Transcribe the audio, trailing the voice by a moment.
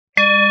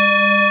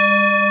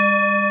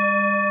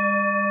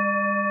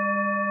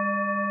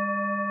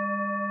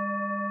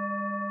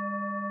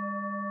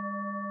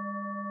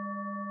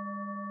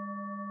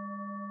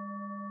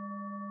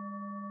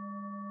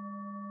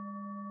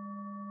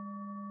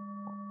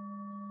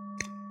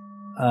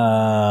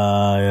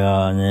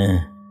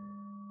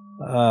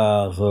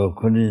So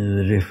couldn't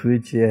the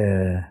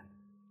refugee,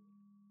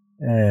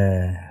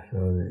 so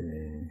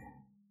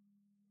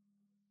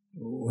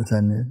what's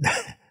her name?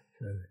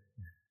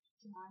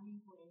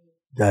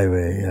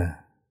 Jaiwe, yeah.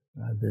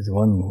 There's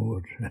one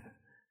word.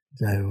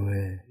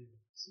 Jaiwe.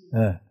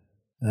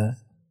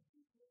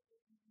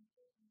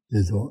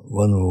 There's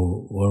one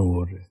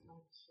word.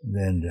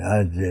 Then the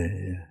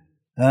Ajay,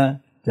 yeah.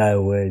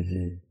 Jaiwe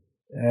ji.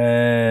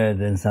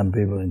 Then some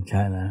people in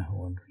China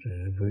want to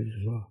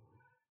refugee.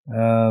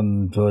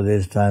 So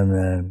this time,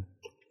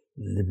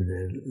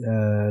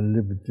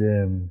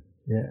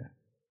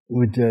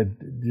 which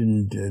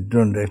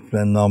don't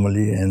explain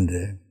normally, and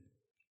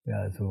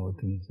so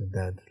things like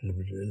that, a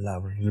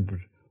little bit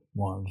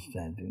more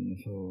understanding.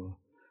 So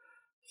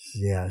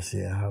see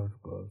how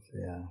it goes.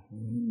 Yeah.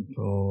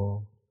 So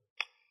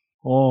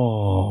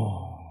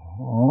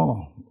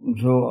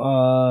so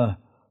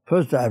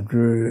first I have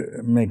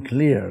to make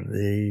clear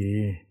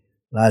the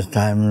last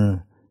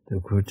time the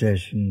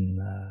quotation.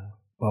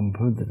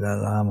 Buddha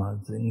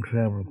Lama's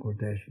incredible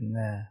quotation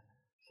there.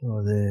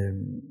 So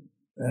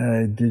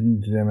I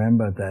didn't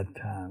remember that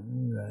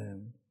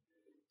time.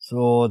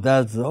 So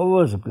that's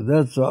always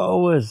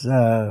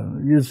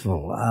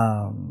useful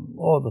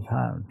all the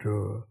time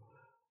to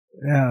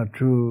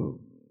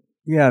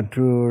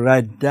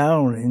write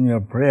down in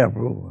your prayer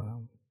book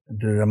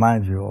to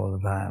remind you all the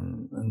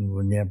time. And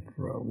when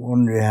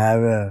you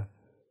have a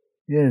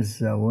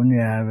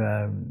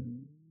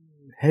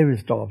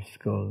heavy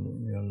obstacle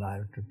in your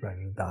life to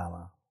practice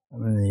Dharma. I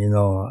mean,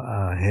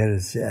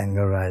 heresy,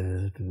 anger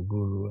rises to the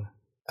Guru.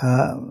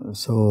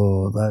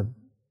 So that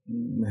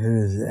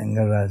heresy,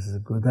 anger rises to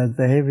the Guru. That's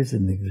the heaviest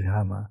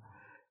nigridharma.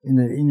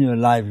 In your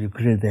life, you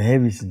create the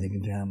heaviest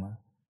nigridharma.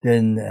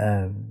 Then,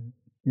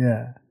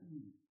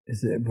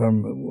 it's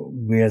from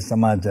Vya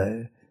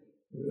Samaja,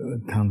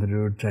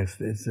 Tantra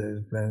text, it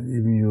says that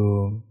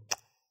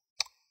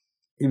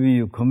if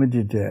you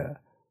committed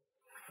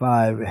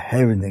 5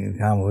 heavy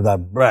nigridharma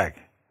without break,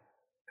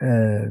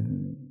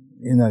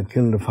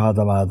 kill the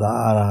father, mother,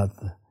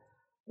 arahat,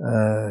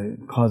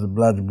 cause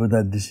blood,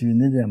 Buddha,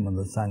 disunity among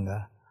the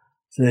Sangha.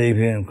 So if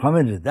you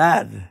committed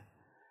that,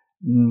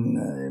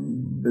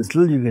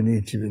 still you can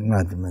achieve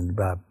enlightenment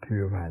by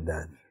purifying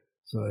that.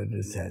 So it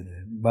is said.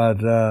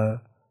 But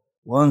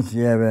once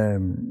you have a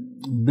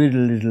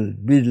belittled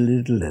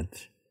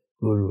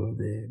Guru,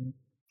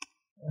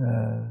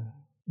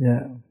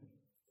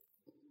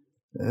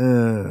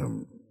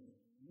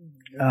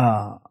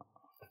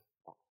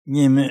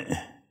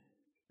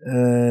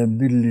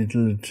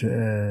 belittled,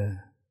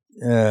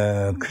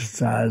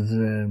 criticized,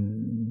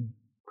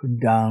 put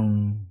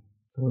down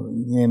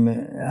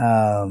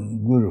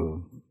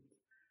Guru.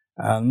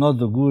 Not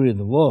the Guru in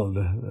the world,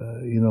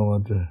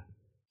 what the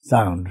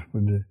sound,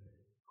 but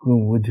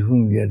with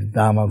whom you had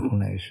Dharma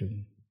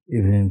connection,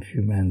 even in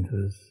few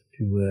mantras,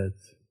 few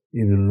words,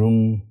 even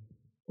room,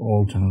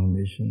 all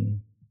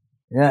transmission.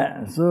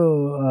 Yeah, so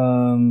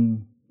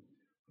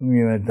we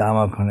have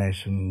Dharma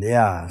connection,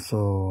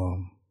 so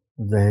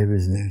the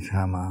heaviest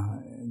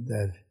nigridharma,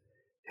 that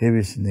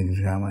heaviest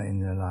nigridharma in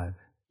your life.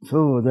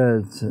 So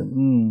that's,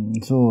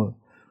 so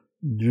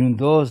during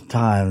those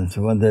times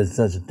when there's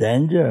such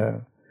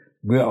danger,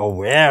 be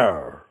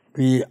aware,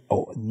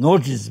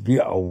 notice, be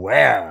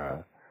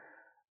aware.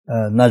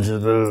 Not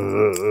just,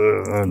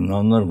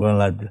 no, not going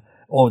like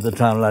all the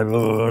time, like, not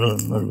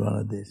going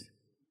like this.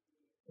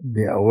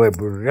 Be aware,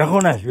 but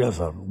recognize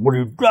yourself. What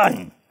are you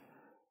doing?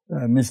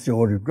 Mistake,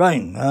 what are you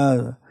doing?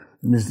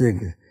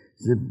 Mistake,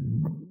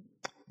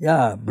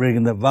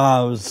 breaking the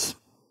vows.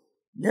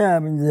 But the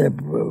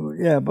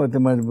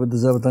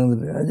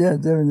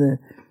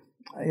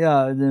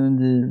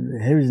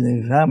heavy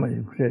nigridharma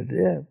you create,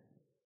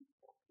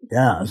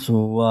 so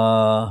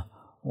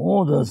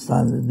all those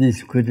times,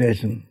 this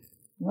creation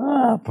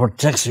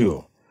protects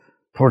you.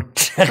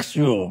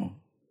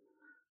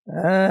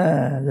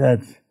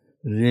 That's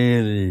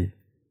really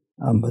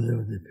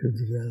unbelievable,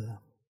 beautiful.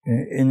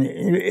 In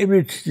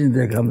every teaching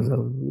that comes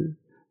out,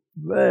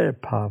 very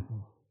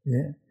powerful.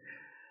 Yeah.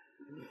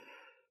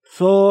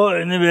 So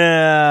anyway,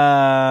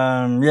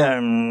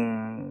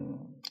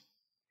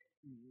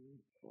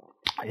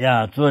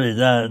 sorry,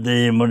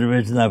 the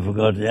motivation I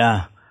forgot.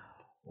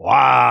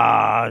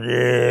 Wow,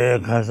 the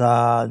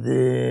kasa,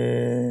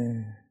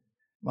 then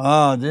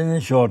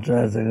short.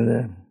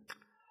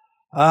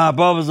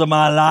 Purpose of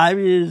my life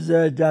is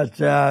just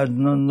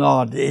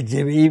not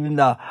even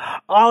the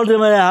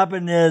ultimate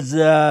happiness,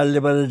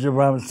 liberation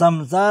from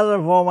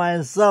samsara for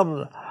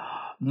myself.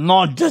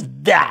 Not just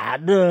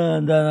that.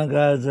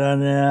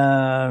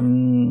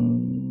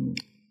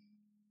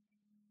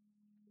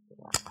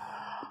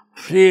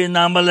 Free,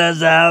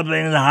 numberless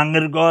helpings,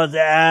 hungry gods,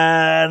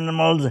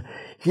 animals,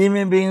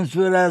 human beings,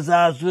 suras,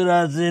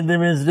 asuras,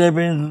 intimate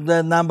beings,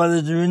 the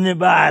numberless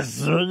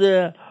universe.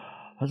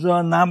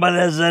 So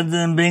numberless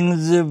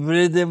beings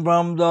breathing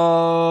from the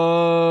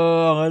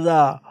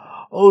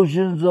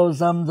oceans of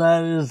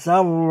samsara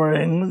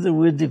sufferings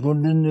with the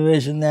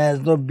continuation has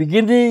no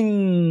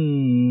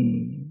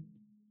beginning.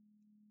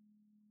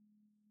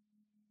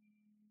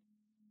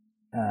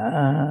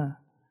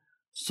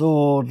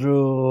 So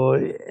to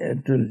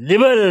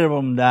liberate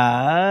from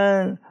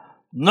that,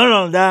 not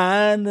only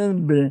that,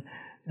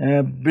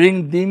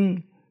 bring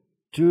them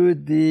to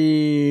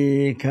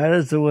the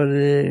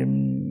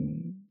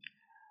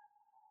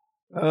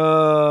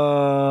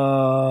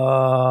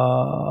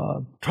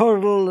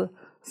total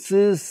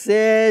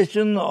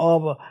cessation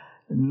of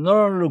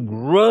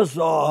non-gross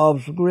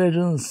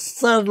obscuration,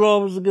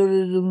 subtle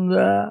obscuration,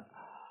 the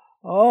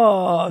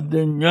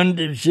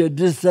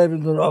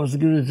non-disciplines of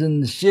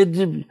obscuration,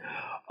 shade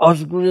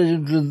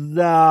obscuration to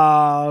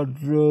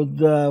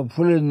the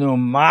fully no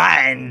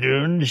mind,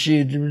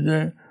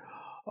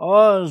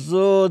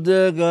 also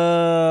the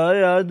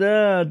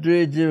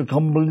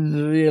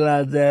complete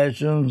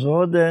realization,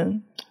 so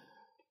then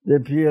the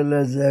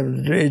fearless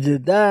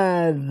habituated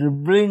that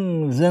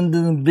brings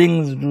sentient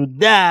beings to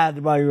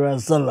that by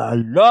yourself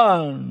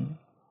alone.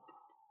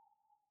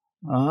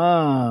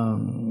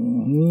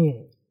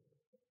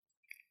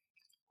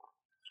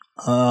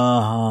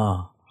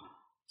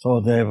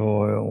 So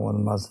therefore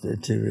one must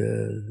achieve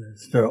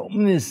spirit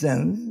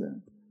omniscience.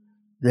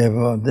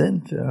 Therefore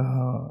then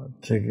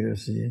take you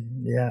see,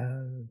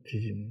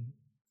 teaching.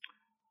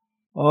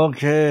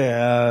 Okay,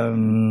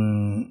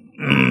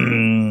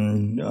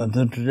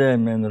 today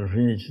I'm going to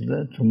finish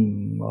that.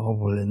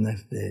 Hopefully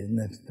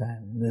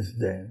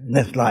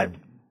next life.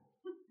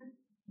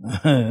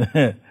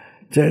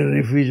 Take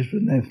refuge to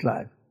next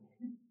life.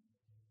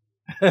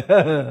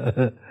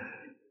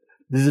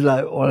 This is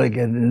like all I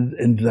get in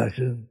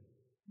introduction.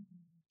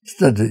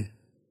 Study.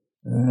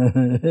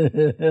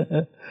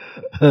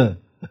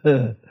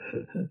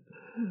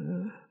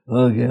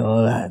 Okay,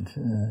 all right.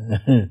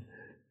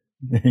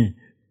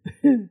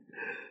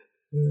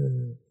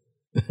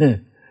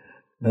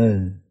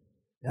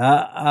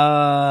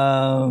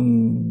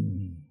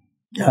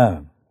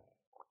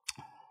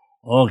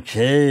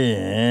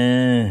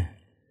 Okay.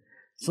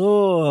 So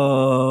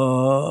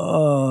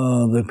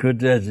the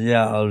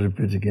criteria, I'll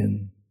repeat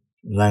again.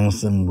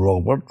 Langsam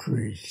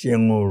laboratory,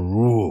 Xiang'o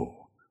Ru.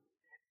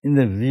 In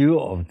the view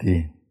of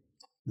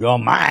your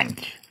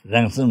mind,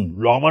 Langsam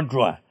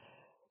laboratory,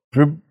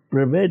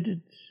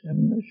 perverted,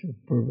 I'm not sure,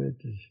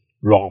 perverted,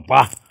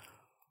 Logba,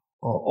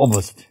 or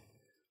opposite.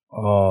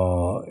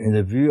 In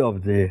the view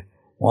of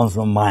one's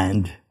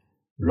mind,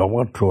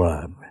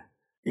 laboratory,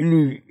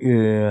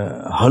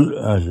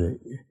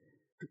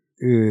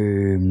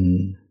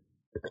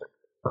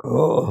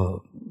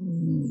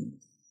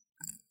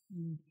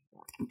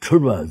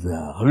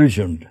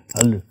 hallucined,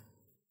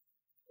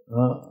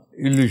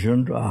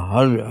 illusion,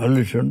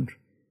 hallucined,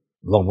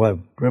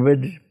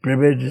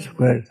 perverted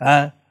square,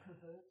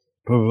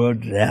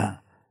 perverted, yeah.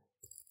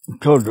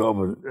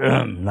 Total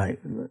like,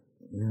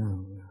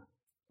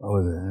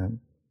 over there.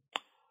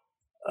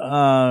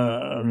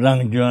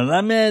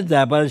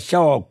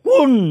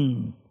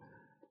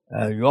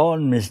 Your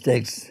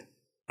mistakes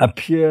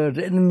appeared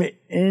in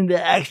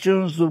the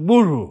actions of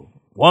Guru.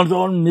 One's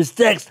own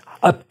mistakes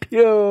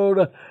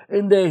appeared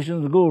in the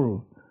actions of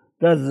Guru.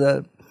 That's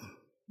a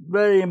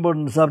very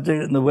important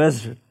subject in the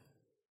West,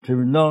 to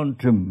be known,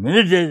 to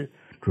meditate,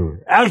 to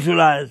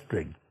actualize, to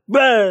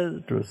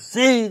express, to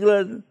see.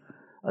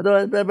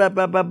 Otherwise, the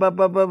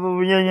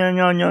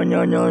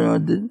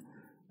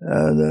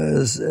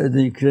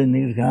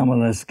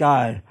Nikirkama,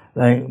 sky,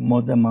 like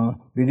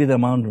bigger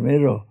amount of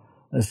mirror,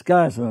 the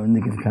sky is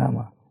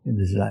Nikirkama in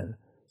this life.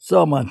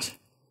 So much.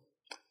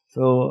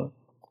 So,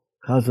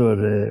 looking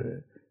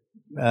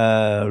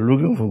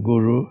for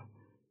Guru,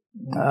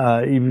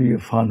 if you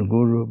found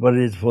Guru, but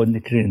it's for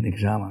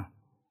Nikirkama,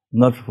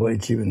 not for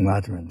achieving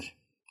enlightenment.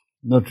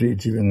 Not to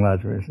achieving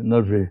enlightenment,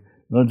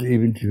 not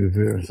even to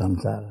prepare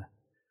samsara.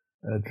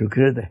 To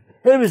create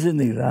everything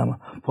in Rama.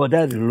 For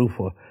that you look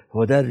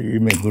for that you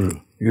make Guru,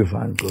 you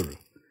find Guru.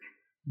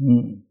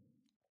 And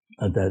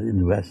that in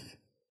the West.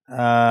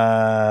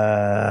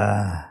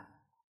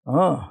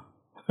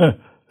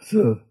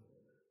 So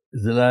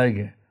it's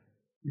like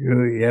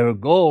you have a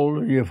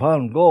gold, you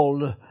found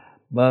gold,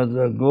 but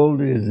the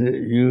gold is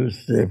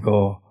used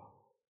for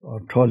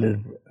toilet,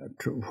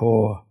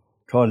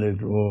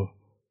 or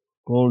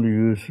gold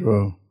used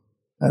for,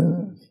 I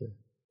don't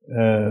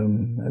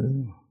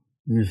know.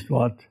 Used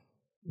what?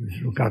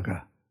 Used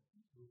kaka.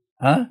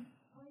 Huh?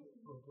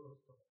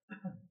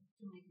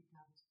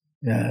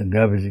 Yeah,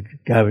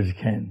 garbage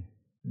can.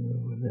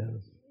 What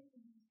else?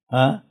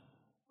 Huh?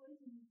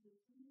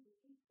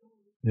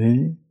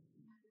 Really?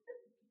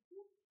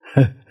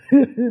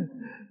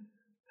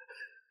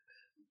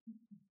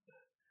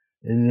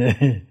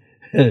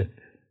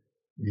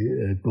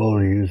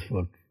 Gold used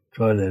for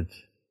toilets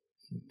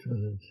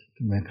to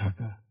make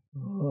kaka.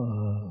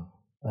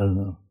 I don't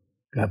know,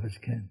 garbage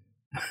can.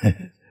 To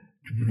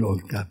put all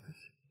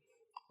garbage.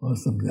 Or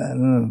something, I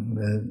don't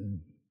know.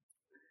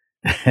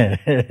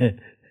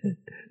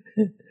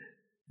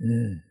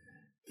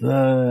 So,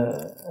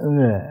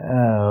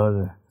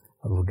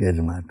 I forget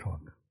my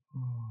talk.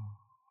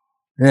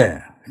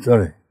 Yeah,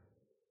 sorry.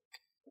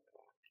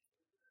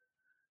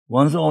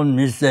 one's own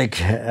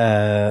mistake,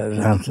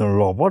 rang some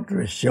robot,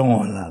 rang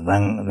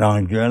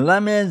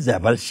lamen,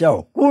 zabal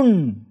xiao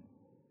kun.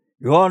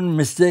 Your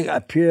mistake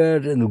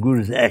appeared in the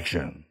Guru's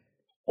action.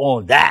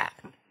 All that.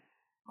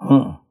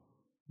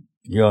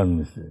 Your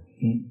mistake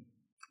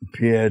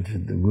appeared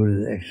in the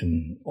Guru's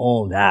action.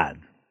 All that.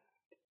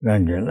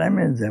 Rang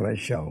lamen, zabal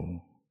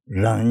xiao.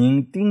 Rang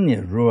ying ting ni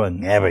ruwa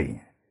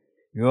ngabi.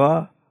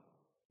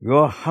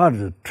 Your heart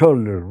is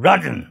totally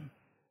rotten.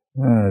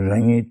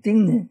 Rang ying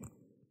ting ni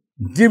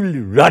deeply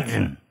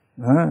rotten.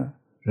 Rang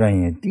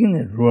ying ting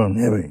ni ruwa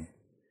ngabi.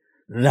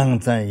 Rang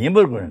zang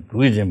yinbar kuwa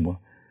duwi jimbo.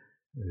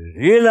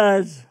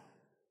 Realize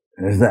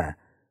that,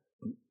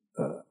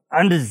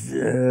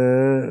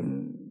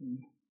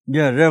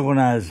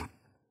 recognize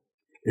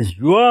it's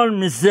your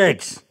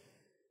mistakes.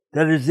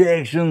 That is the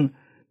action,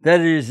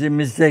 that is the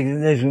mistake,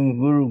 the action,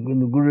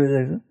 Guru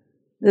action.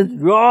 It's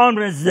your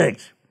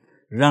mistakes.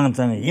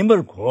 Rangtang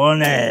yimbar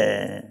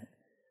kone.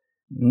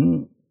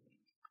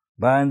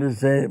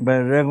 By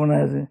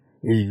recognizing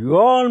it's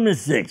your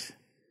mistakes.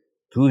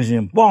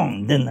 Tuxin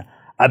bong, then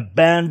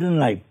abandon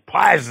like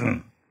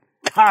poison.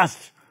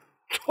 Cast,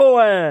 throw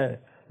away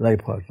like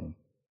poison.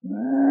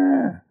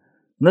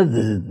 This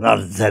is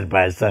not said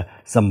by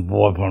some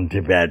boy from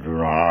Tibet.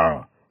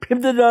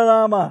 Pipta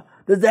Lama,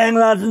 the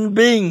Danglatin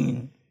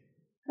being.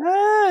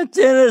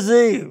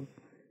 Tennessee.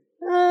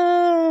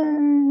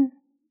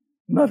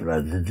 Not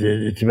right,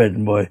 the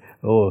Tibetan boy,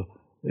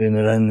 in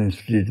the London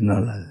street and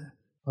all that.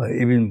 Or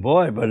even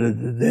boy, but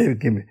they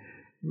became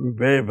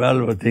very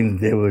valuable things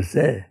they would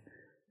say.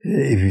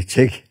 If you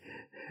check.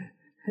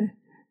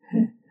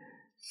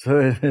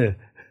 So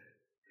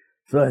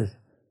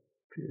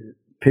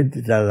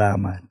Pita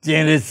Lama,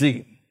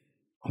 Genesis,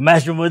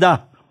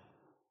 Mashamuda.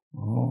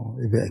 Oh,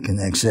 if I can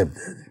accept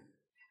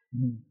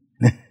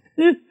that.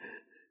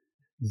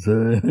 So,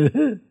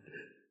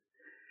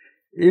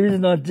 if it's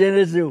not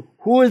Genesis,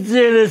 who is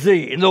Genesis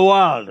in the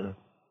world?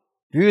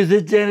 Do you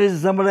see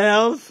Genesis somebody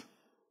else?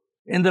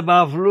 In the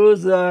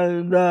buffaloes,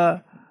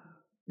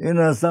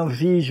 some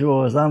fish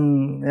or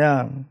some,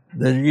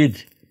 that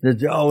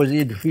you always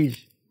eat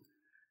fish.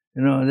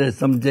 There's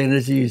some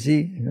Genesis you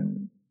see.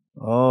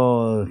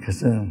 Oh,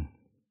 Kasam.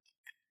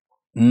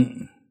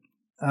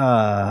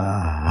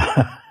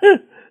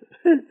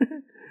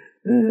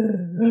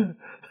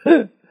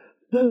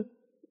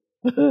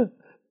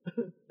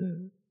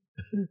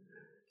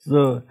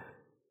 So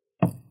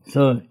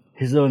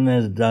His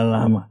Holiness Dalai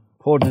Lama,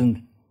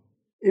 important.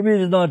 If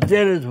it is not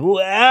Genesis, who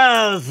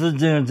else is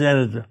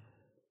Genesis?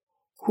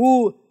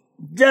 Who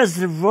just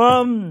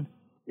from,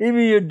 if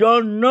you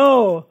don't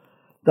know,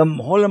 the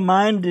whole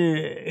mind,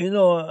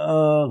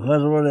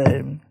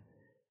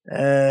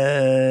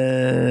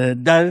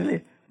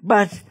 directly,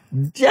 but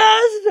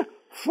just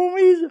from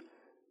his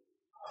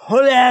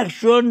holy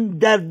action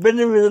that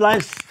benefits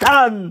like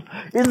sun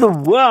in the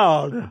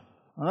world.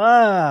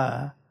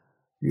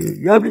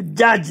 You have to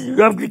judge, you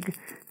have to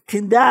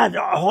think that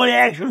holy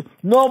action,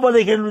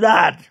 nobody can do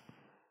that.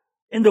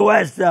 In the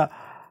West,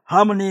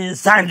 how many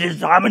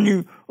scientists, how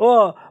many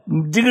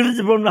dignitaries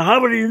from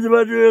Harvard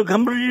University,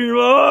 Cambridge,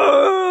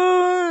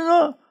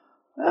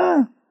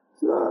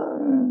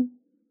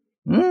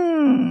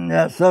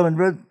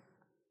 but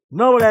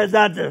nobody has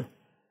that.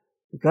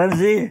 You can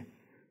see,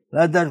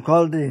 like that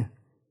quality.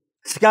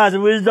 Scarce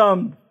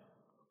wisdom,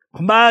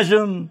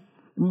 compassion,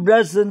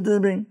 blessing to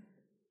me.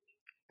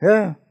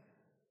 Yeah.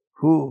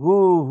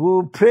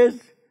 Who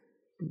praise,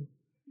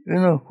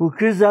 who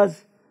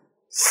criticizes,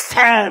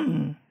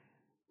 stand.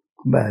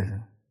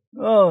 Compassion.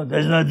 Oh,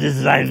 there's no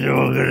dislike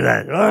to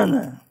criticize. Oh,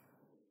 no.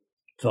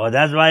 So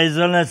that's why His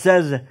Holiness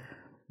says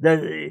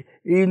that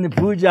in the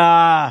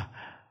puja,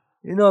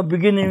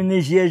 beginning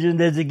initiation,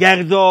 there's a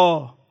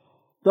gagdo,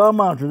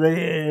 dharma to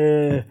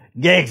the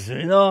gags,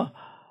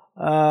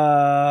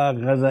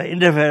 because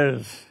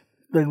interferes.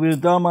 Like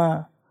with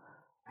dharma,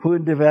 who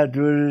interfere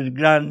to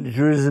grand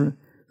tourism.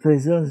 So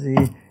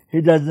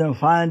he doesn't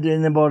find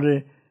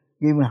anybody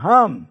giving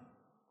harm.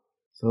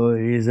 So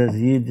he says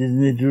he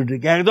doesn't do the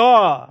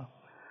gagdo.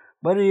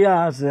 But he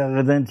asks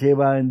Gadan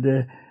Teba and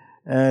the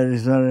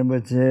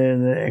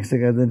extra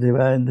Gadan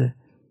Teba and the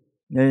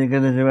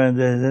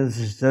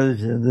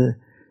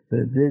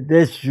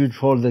they should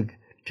follow the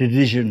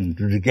tradition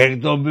to the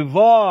gagdo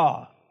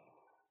before.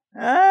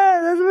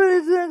 That's what he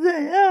says.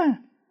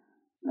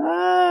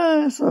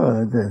 Yeah. So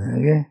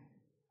okay.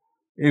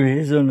 If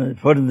His Holiness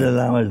Dalai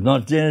Lama is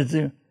not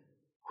Genesis,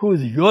 who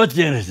is your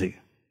Genesis?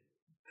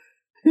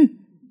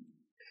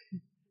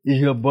 Is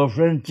your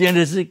boyfriend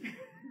Genesis?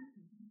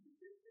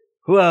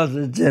 Who else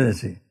is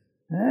Genesis?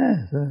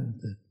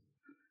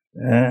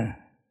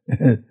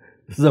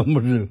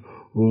 Somebody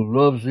who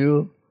loves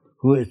you,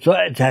 who is so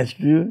attached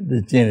to you,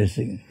 the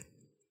Genesis.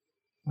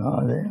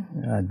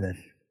 That.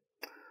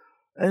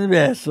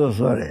 Anyway, so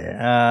sorry.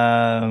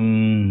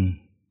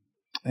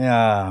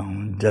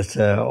 Just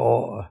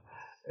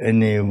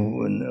any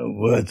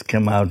words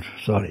came out,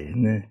 sorry.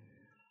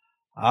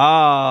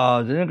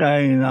 All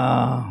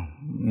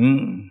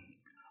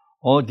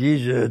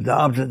these,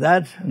 after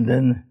that,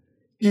 then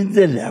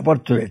진짜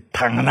레버토에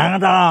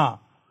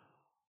탕낭다.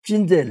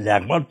 진짜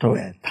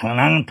레버토에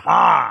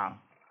탕낭탕.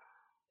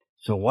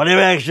 So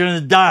whatever action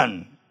is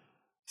done,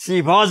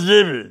 see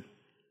positive,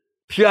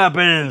 pure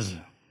appearance.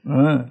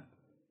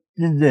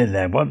 진짜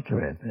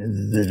레버토에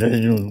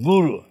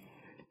guru.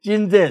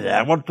 진짜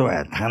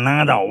레버토에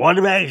탕낭다.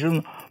 Whatever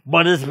action,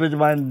 what is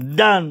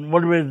done,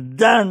 whatever is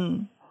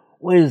done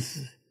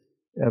with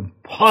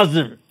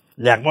positive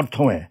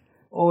레버토에.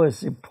 Always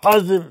see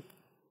positive.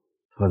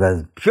 So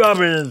that's pure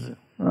appearance.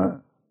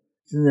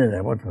 진짜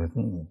레버토에.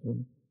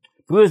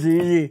 Because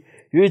you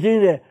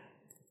think that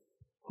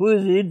who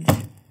is it?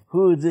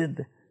 Who is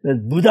it?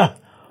 That Buddha.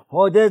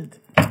 Oh, that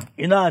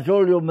in our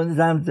told you many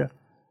times.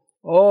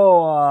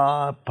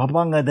 Oh,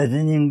 Papanga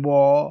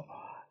Dajinyingbo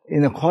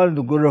in the call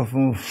to Guru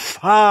from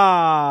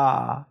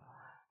far.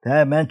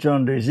 They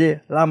mentioned, you see,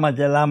 Lama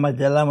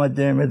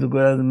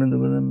Medugura,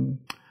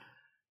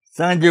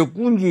 Sanje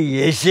Kunji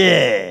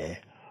Yeshe.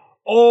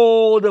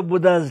 All the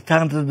Buddha's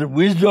thanks to the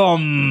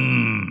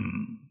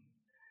wisdom.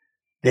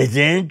 They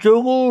say,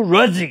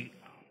 logic.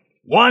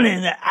 One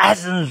in the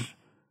essence,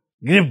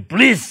 give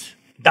bliss,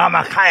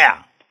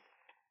 Dhammakaya.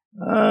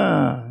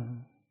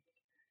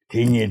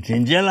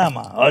 Tinje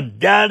Lama, or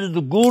that is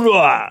the Guru.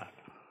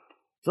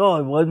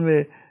 So when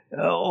we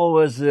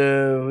always,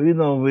 we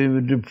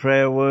would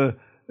pray,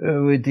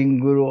 we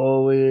think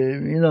Guru,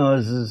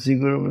 see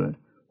Guru.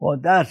 Oh,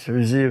 that's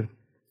receive.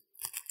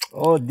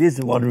 Oh, this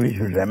is what we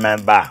should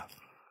remember.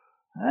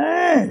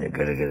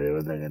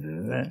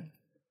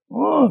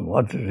 Oh,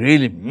 what it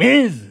really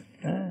means.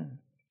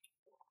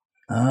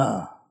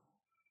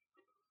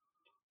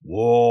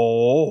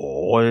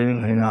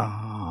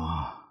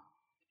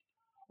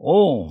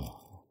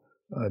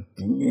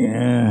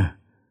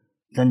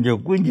 Sanjo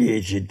Kunji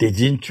is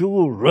Dejin Chu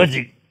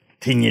Logic,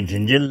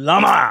 Tinjin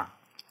Lama.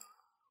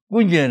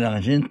 Kunji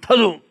Rangshin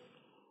Tadu.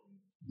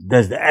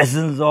 That's the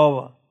essence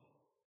of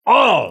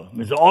all,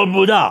 means all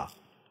Buddha.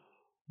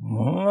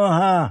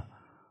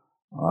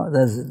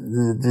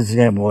 This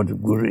is what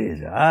Guru is.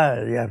 You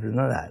have to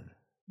know that.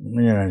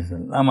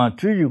 Lama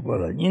Chuju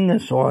Kola, in the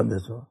soul, the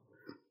soul.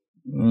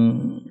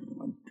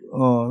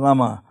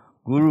 Lama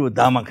Guru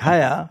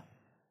Dhammakaya,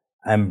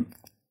 and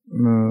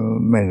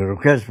make a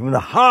request from the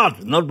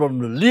heart, not from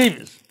the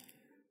leaves.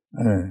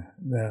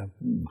 The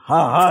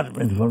heart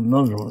means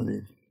not from the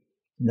leaves.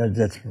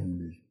 That's from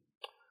the leaves.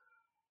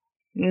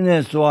 In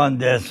the soul,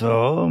 the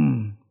soul,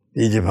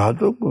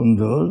 Ijipatu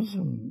Kundus,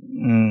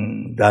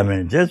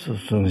 Dame Jesu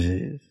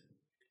Sungsis,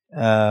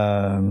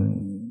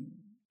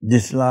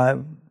 this life,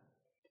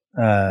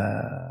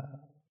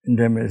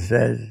 Intermediate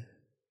says,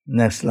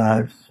 next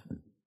life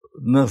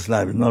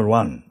is not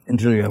one,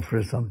 until you have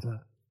free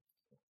samsara.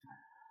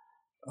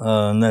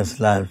 Next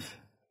life,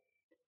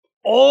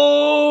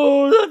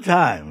 all the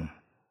time.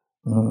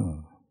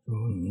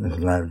 Next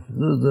life,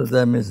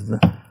 that means the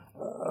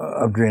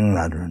after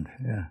enlightenment.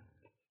 Yeah,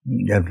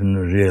 you have to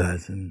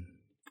realize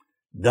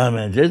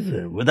Dharma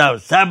is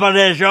without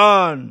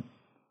separation.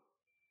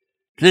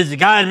 Please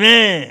guide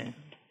me.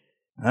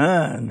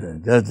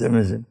 And just the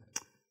message.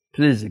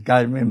 Please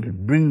guide me,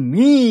 bring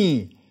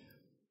me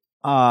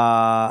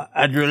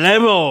at your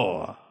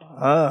level.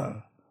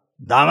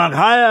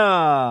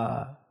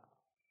 Dhammakaya.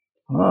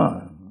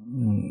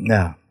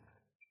 Yeah.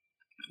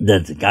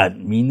 That's God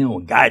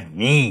meaning, guide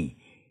me.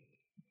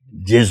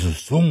 Jesus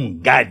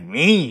soon guide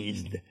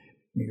me.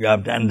 You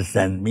have to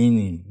understand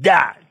meaning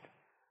that.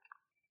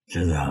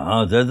 So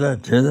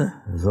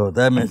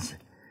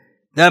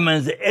that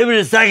means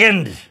every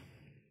second,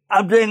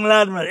 after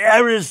enlightenment,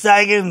 every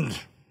second,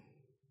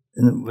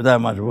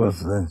 without much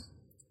worse than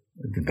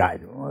to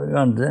guide. You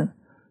understand?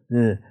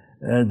 The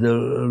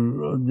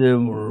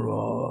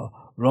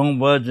wrong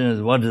version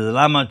is what is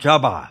Lama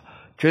Chapa.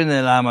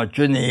 Chune Lama,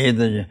 Chune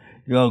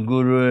your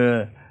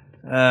Guru,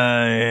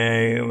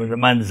 the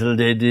Mandasal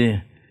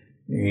deity,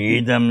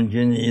 Idam,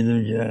 Chune,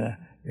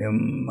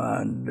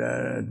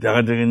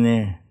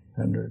 Jagadagini,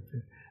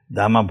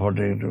 Dharma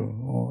potato.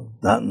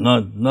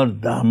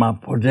 Not Dharma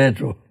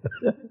potato.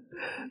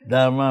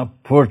 Dharma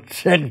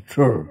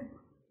protector.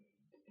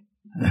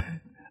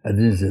 I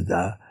didn't say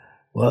that.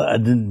 Well, I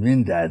didn't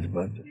mean that,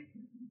 but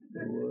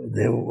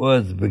the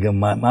words became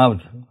my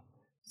mouth.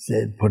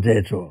 Said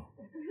potato.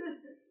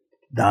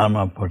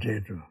 Dharma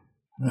potato.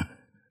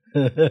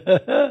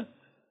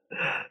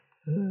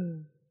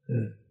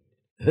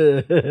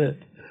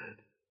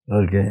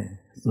 Okay.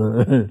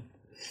 So,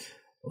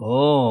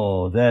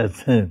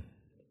 that's a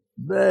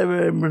very,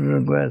 very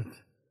important question.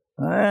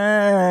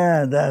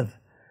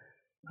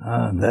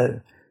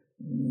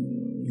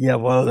 Yeah,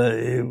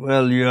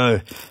 well,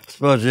 you're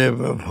supposed to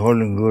have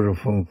holding Guru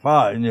from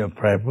far in your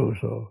prayer book,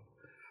 so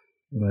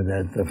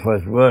that's the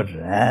first word.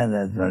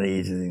 That's not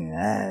easy.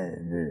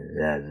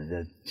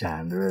 That's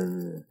chant.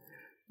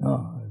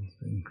 Oh, it's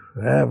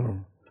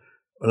incredible.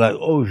 Like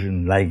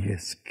ocean, like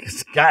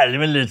sky,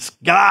 limitless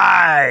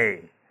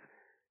sky.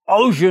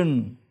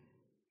 Ocean.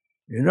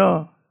 You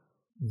know?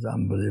 It's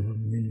unbelievable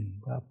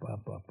meaning.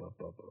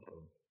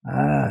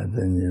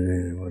 Then you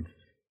really what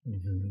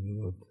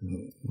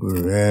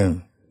Guru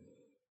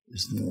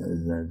It's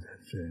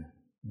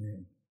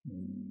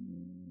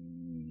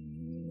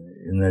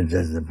not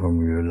just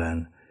from you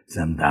learn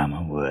some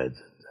Dharma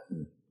words.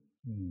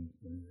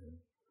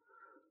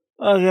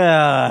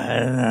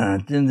 Okay,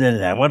 then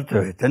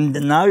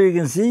now you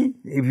can see,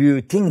 if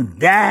you think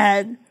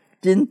that,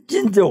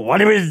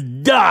 whatever is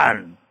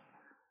done,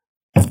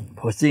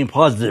 for seeing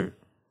positive,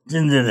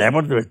 then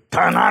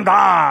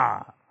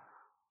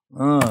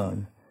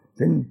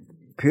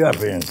pure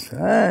appearance,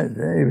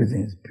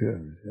 everything is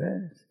pure.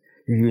 Right?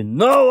 If you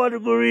know what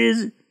Guru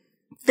is,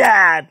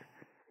 that,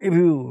 if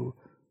you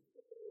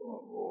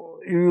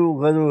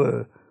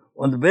go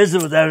on the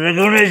basis of that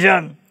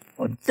recognition,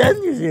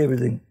 then you see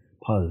everything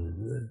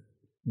positive.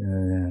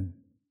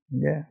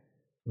 Yeah.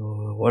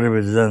 So whatever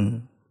is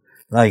done,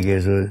 like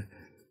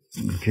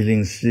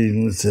killing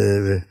students,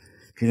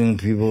 killing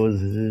people,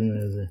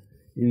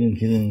 even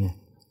killing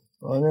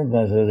all that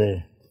kind of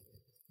thing.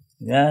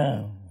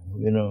 Yeah,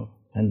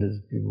 hundreds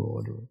of people,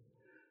 whatever.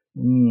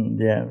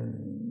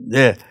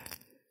 Yeah.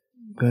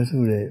 Because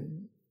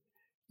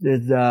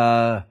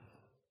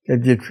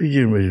the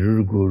treating with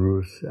Ruru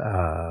Gurus,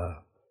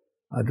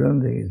 I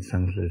don't think in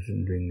Sanskrit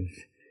and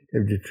English,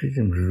 if the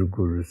treating with Ruru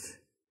Gurus,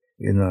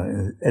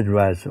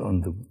 advice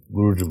on the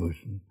Guru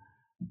devotion,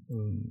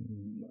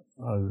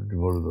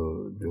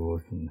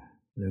 devotion,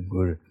 the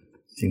Guru,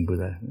 sing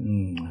Buddha,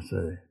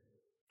 sorry,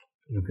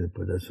 look at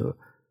Buddha. So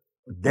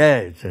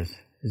there it says,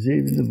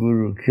 even the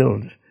Guru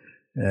killed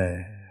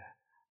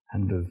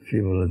hundreds of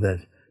people like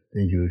that,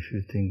 then you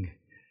should think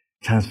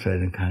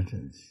transparent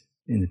conscience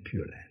in the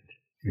Pure Land.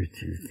 You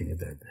think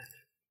about that.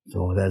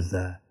 So that's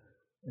the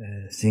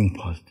seeing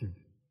positive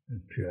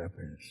and pure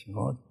happiness.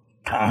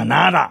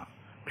 Tanada,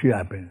 pure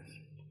happiness.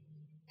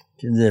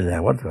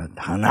 What was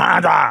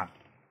Tanada?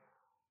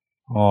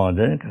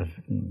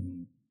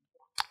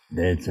 Then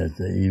that's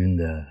even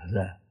then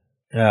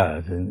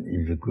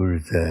if the Guru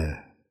is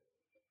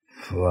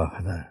for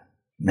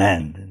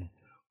man, then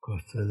of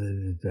course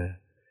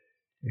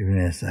even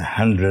as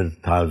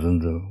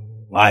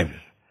 100,000 wives,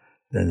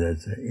 then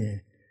that's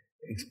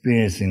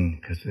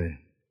experiencing,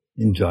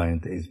 enjoying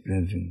the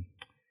experiencing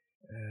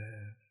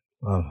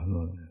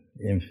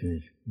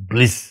infinite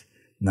bliss,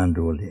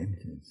 non-duality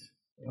emptiness.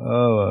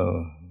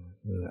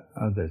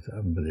 That's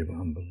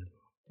unbelievable.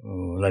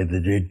 Like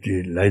the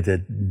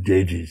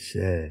deities,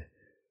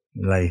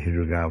 like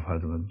Hiruga,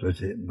 Fatama,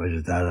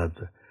 Vajradhara,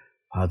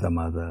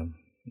 Padamada,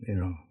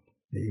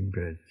 the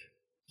impress.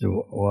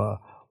 So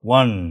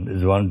one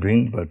is one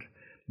being, but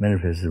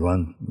manifests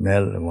one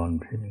male and one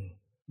female.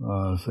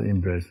 So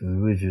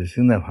impression, which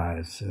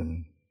signifies,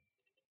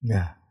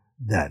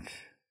 that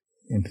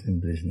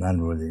infinite bliss,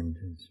 non-worthy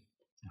emptiness.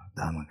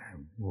 Dhammakaya.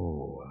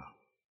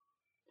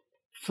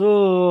 So,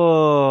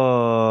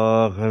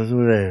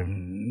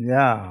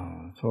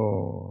 so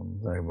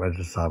like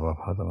Vajrasattva,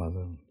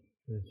 Padamada.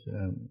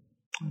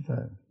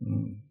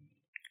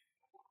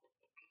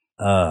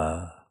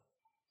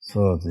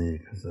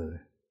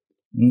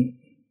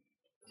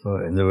 So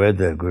in the way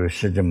the Guru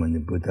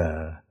Shakyamuni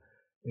Buddha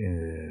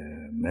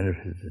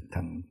manifested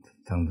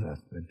Tantra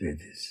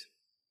deities,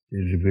 he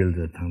revealed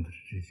the Tantra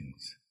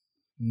teachings.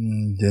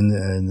 Then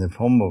in the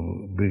form of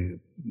big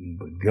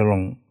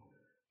Gelong,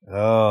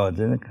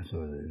 then he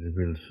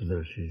revealed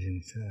Sudra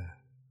teachings,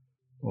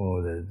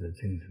 the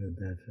things like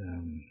that.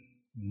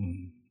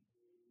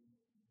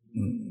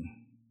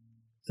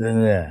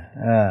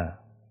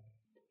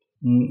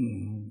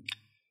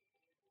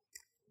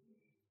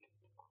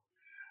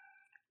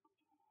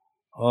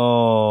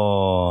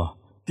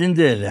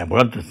 Jinde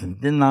laboratory.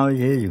 Then now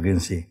here you can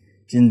see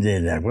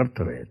Jinde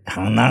laboratory.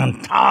 Tangnang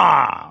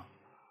Ta.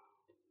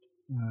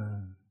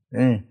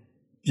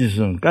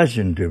 Jisung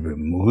Kashin Dribe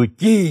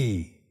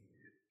Muguji.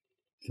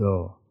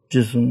 So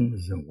Jisung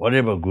is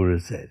whatever Guru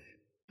says.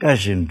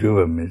 Kashin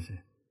Dribe means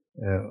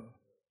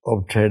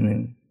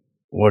obtaining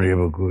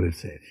whatever Guru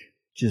says.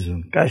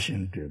 Jisung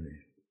Kashin Dribe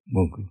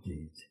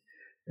Muguji.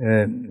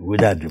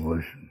 Without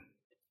devotion.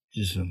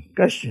 Jisung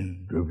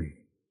Kashin Dribe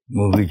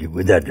Muguji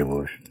without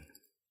devotion.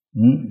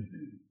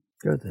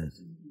 That's the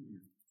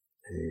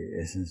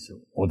essence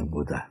of the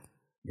Buddha.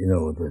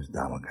 What was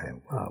Dhammakaya?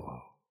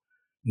 Wow.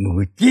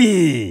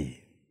 Muguji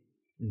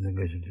is the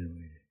question to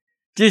me.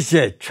 This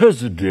is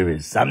chosu driven,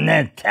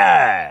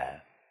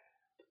 samneta.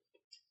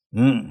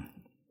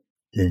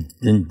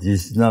 Then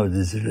this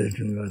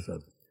relation goes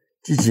up.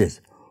 This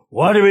is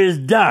whatever is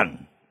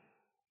done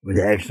with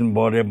the action,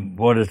 body,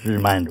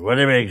 spirit, mind,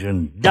 whatever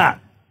action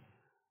done,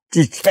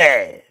 this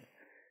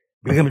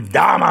becomes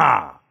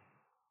Dhamma.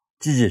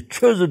 This is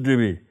chosu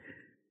driven,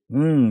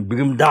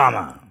 become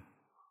Dhamma.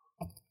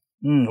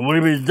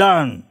 Whatever is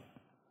done,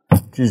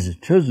 this is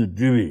chosu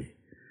driven.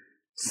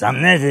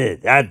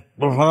 Samneti, that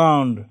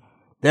profound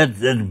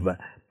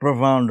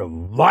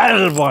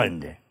vital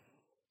point.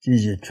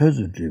 This is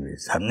chosu driven,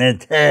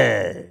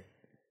 samneti.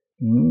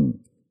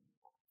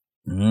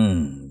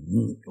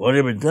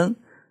 Whatever is done,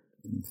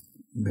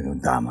 become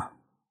Dhamma.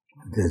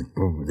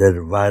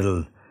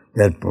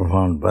 That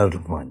profound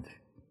vital point.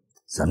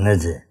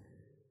 Samneti.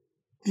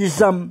 This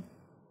some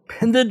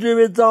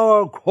penetrates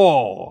our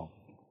core.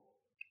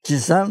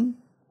 지산,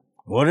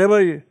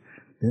 whatever you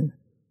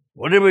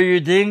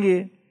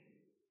think,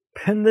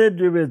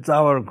 펜데드베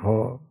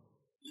짜월코,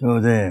 so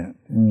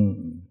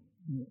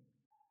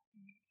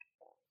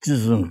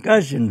지sun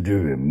가신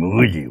드베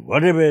무지,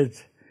 whatever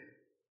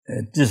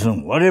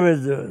지sun,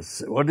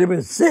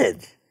 whatever said,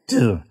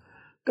 지sun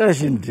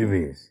가신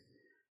드베,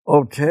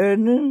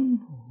 obtaining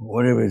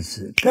whatever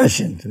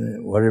가신 드베,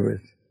 whatever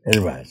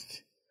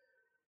advised.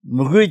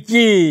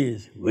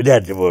 Muguchi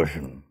without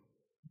devotion.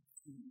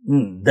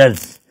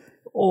 That's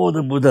all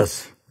the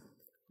Buddhas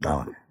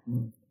down.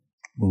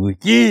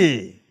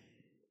 Muguchi.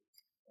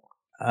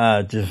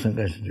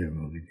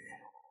 Muguchi.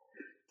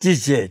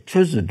 Jiche,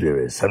 choose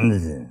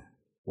something.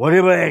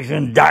 Whatever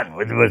action done,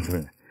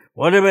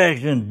 whatever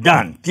action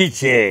done,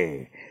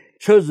 Jiche,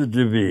 choose to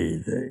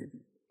be,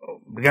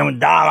 become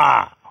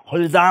Dharma,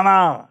 Holy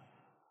Dharma.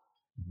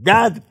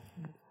 That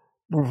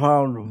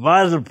profound,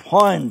 vital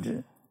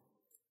point.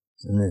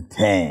 Then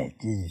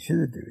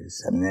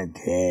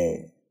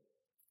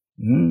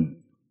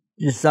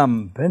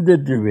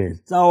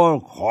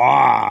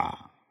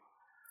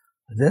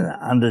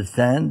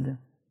understand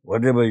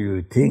whatever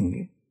you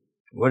think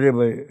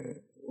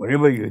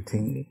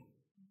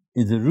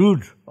is the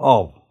root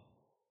of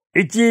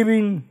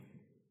achieving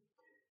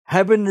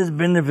happiness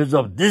benefits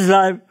of this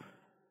life,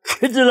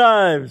 future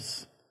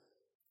lives.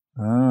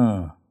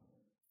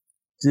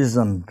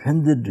 Jisam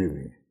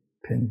pendedui.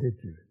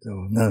 So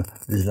no,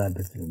 this life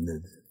is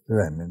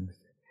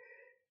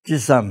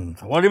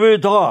Jisam, whatever you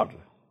thought,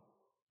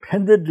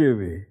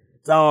 pendedui,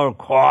 our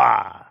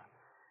core.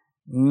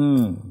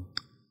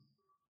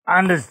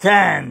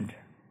 Understand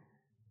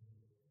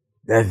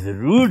that's the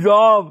root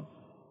of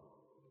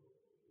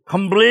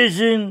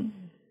completion,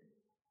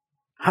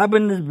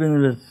 happiness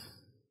benefits.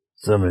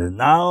 So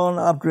now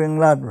up to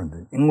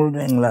enlightenment,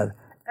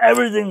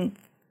 everything,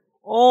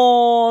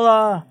 all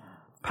the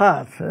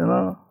paths,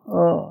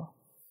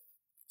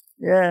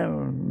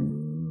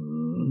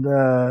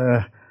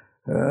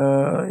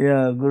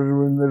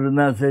 Guru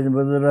Nath says,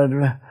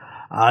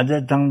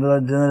 Aja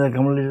Tangda General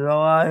Completion,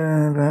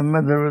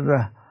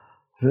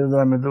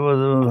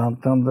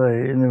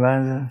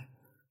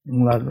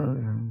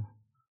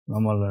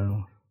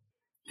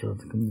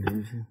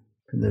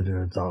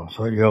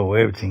 so your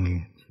way of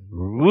thinking,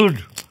 root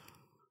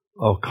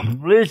of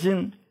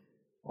completion,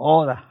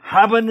 all the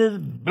happiness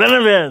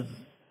benefits.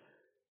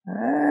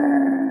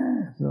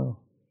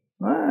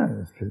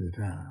 That's pretty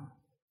time.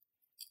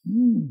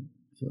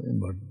 So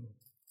important.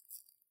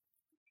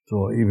 So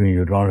even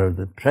you don't have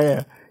the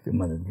prayer, you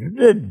must do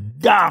it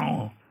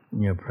down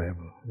in your prayer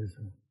book.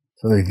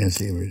 So that you can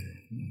see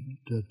everything.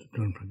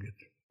 Don't forget.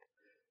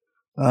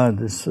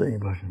 This is so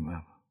important,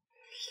 Baba.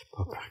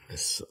 For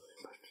practice, so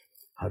important.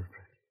 How to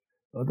practice.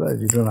 Otherwise,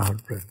 you don't know how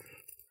to practice.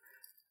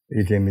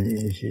 You take me the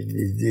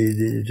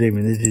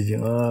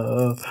teaching,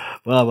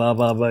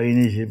 Baba,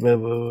 initiate,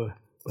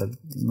 but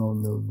no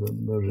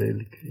real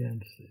clear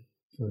understanding.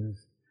 So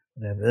it's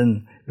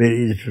then very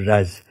easy to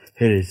rise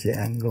heresy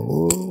and go,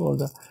 all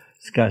the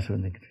scars will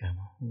make it come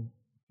in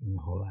the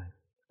whole life.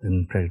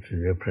 Then practice,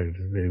 your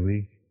practice very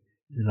weak.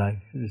 It's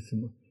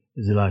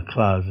like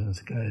clouds in the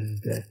sky.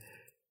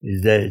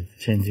 Is there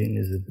changing?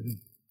 Is it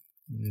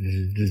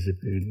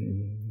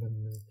disappearing?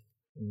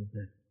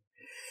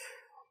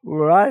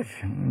 Right.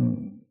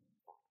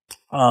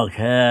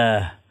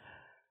 Okay.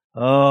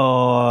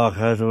 Oh,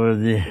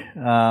 trustworthy.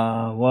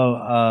 I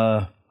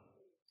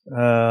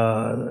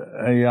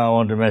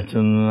want to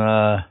mention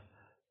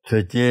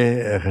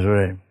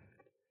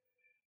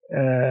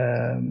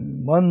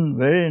one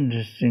very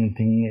interesting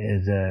thing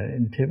is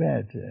in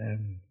Tibet.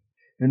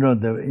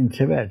 In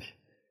Tibet,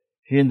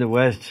 here in the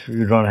West,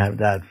 you don't have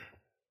that.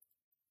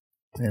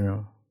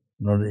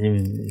 Not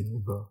even.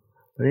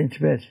 But in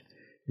Tibet,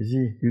 you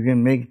see, you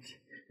can make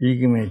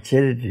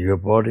charity your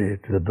body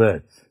to the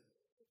birds.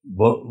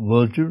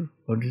 Vulture?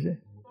 What do you say?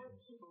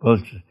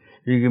 Vulture.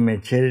 You can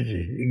make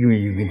charity.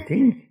 You can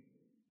think,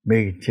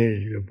 make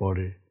charity your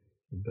body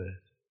to the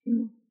birds.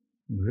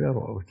 We have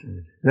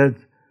opportunity.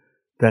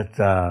 That's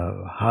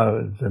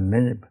how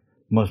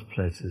most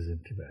places in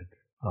Tibet.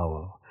 I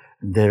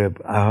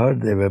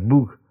heard they have a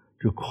book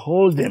to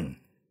call them.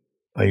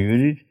 By you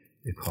read,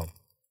 they come.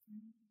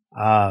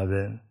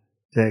 Then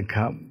they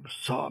come,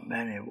 so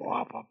many,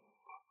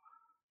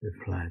 they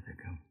fly, they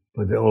come.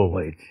 But they all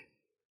wait.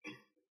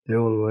 They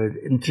all wait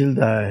until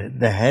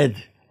the head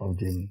of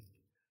them,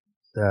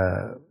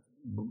 the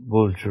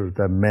vulture,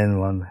 the main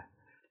one,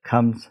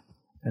 comes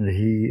and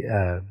he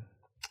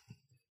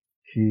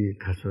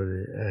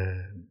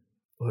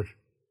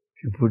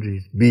put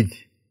his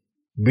beak,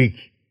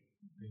 beak.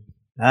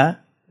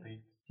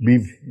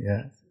 Beak,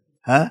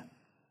 yeah.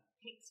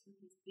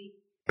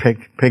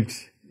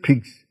 Pigs.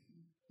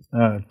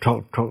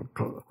 Talk.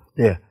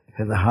 There,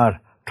 has a heart.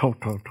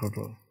 Talk.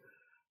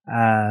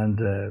 And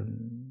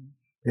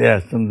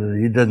sometimes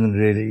he doesn't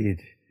really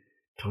eat.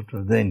 Talk,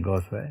 then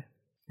goes away.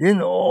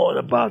 Then all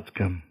the birds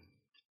come.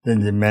 Then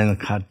the man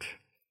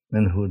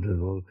who does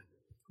work,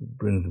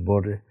 brings the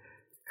body,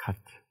 cut.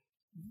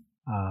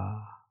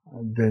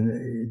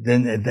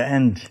 Then at the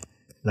end,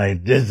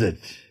 like desert.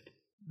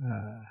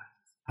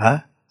 Huh?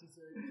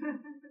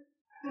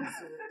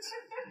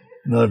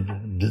 Not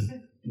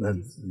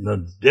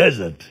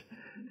desert,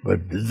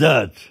 but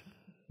dessert.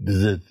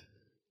 Dessert.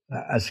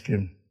 Ice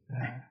cream.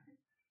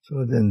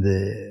 So then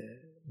the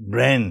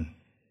brain,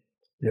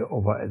 they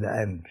over at the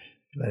end,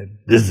 like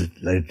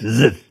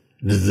dessert.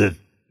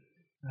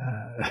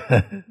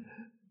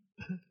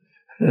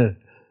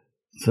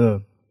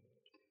 So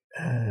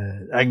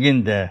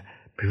again,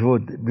 before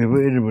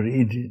everybody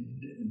eat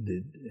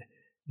the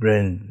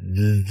brain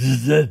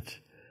dessert,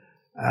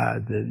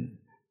 then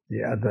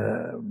the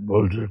other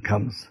vulture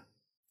comes.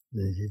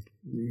 Then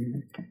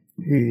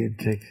he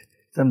takes.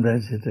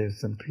 Sometimes he takes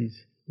some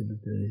piece, then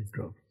he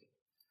drops.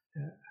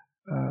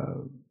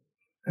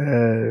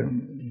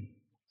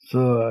 So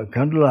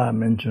Kandla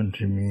mentioned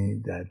to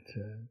me that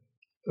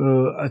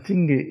I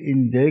think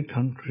in their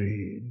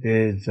country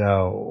there's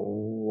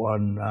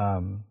one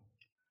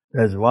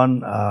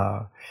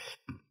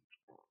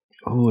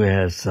who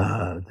has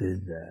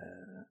this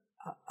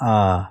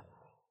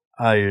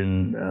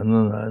iron.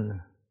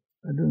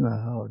 I don't know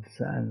how to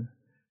say.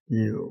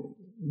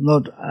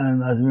 Not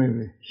iron, as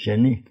maybe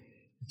sheni.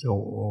 It's a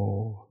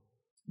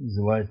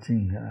white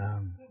thing.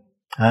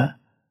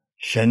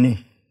 Sheni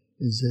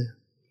is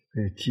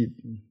very cheap.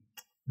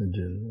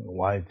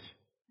 White.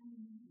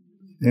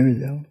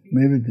 Maybe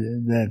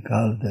they're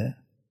called that.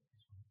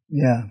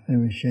 Yeah,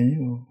 maybe sheni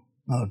or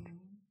not.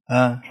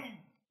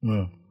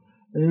 No.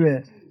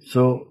 Anyway,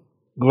 so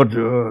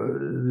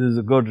there's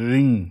a good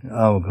ring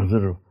of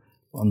Khosrow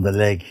on the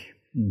leg,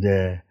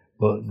 the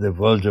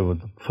vulture,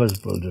 the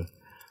first vulture.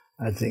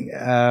 I think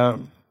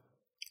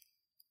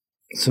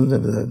so there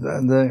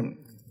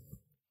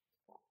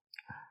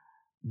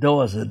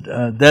was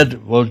that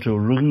vulture,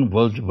 looking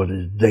vulture, but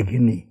it's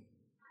Dakini.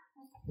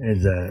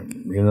 It's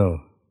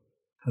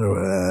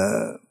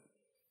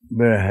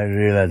very high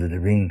realized the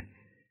wing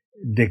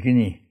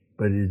Dakini,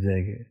 but it's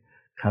like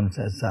comes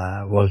as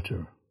a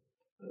vulture.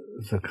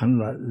 So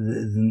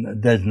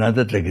there's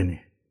another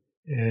Dakini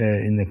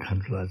in the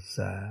Kandla's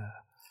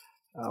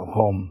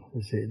home.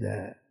 You see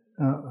that.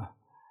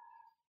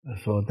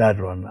 So that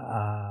one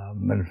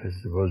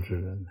manifests the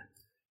vulture.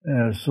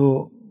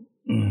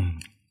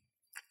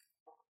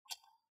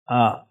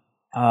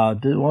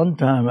 This one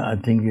time I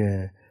think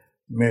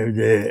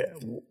maybe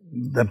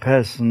the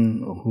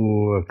person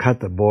who cut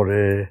the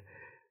body,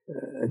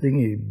 I think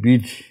he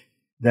beat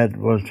that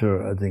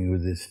vulture, I think,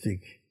 with a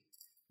stick.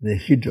 They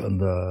hit on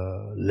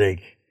the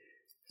leg,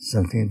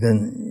 something,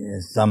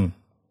 then some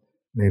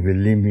maybe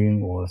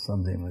limbing or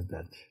something like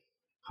that.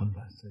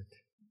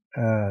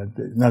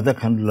 Another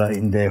Kandla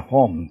in their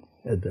home,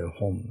 at their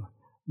home,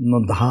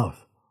 not the house.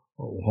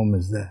 Home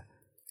is there.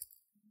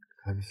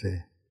 How to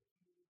say?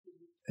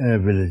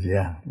 Village,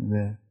 yeah.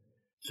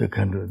 So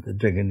Kandla, the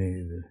Dakini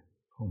is the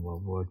home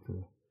of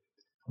water.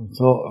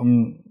 So,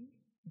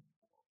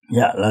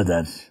 yeah, like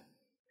that.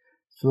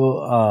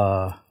 So,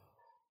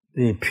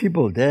 the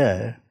people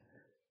there,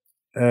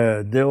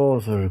 they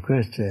also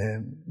request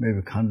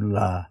maybe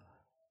Kandla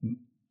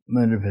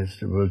manifest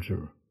the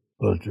vulture.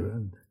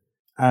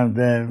 And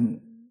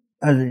then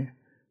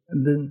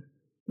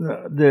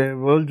the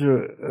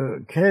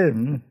vulture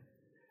came,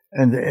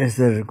 and as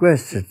they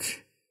requested,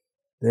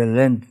 they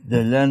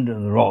land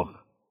on the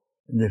rock,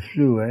 and they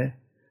flew away.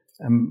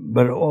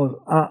 But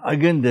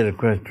again, they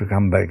request to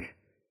come back.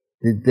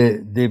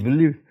 They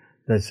believe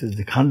that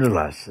the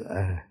Kandla's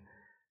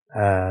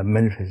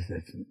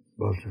manifestation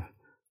vulture.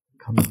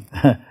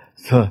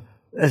 So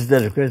as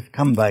they request,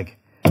 come back,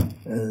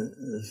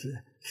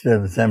 stay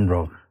on the same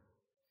rock.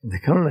 The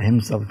Kandla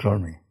himself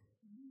told me.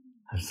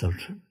 So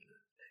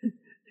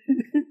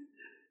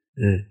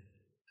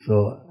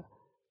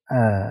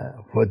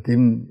for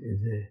them,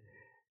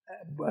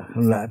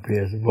 Kandla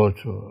appears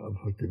vulture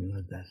for them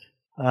like that.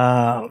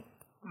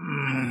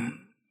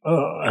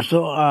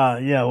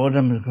 Yeah, what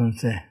I'm going to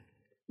say.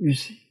 You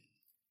see,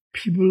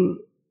 people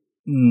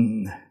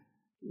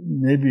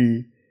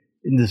maybe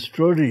in the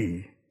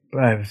story,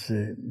 perhaps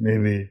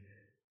maybe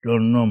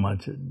don't know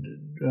much,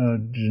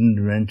 didn't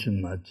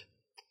mention much.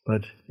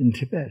 But in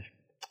Tibet,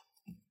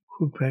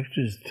 who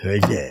practice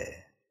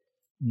Töyje,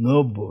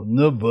 no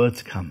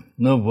birds come,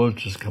 no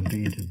vultures come to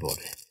eat the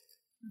body.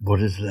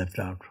 Body is left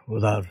out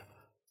without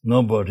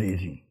no bird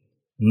eating.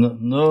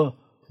 No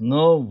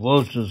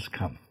vultures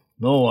come,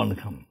 no one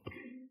come.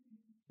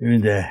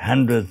 Even there are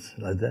hundreds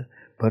like that,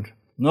 but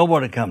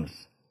nobody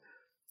comes.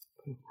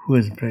 Who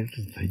has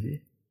practiced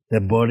Töyje?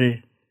 The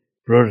body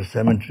brought to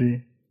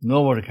cemetery,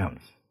 nobody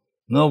comes.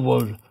 No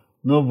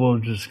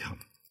vultures come.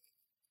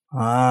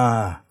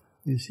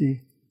 You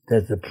see,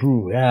 that's the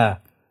proof. Yeah,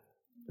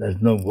 there's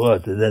no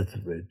word. That's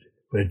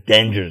very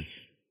dangerous.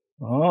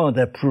 Oh,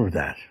 that proved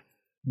that.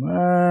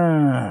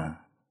 In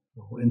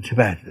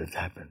Tibet, that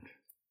happened.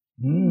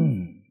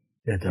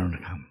 They don't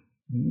come.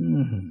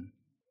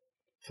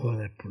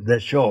 So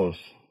that shows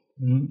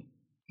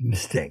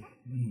mistake.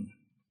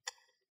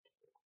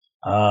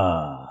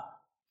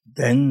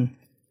 Then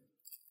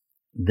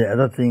the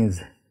other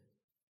things,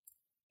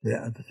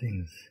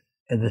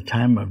 at the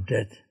time of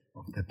death,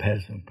 of the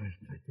person,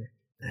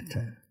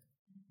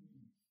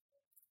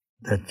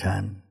 that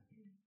time,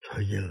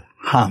 Tujil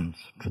harms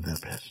to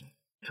that person.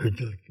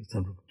 Tujil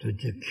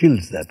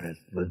kills that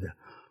person,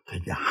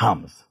 Tujil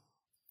harms.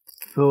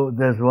 So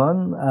there's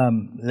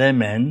one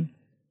layman,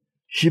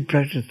 she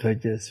practiced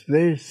Tujil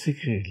very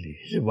secretly.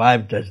 His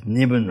wife does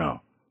never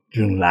know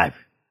during life,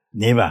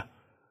 never.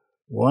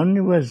 One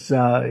he was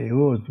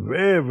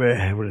very, very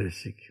heavily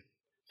sick.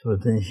 So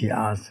then she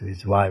asked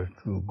his wife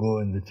to go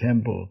in the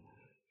temple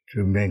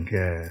to make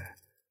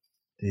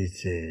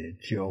this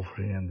tea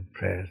offering and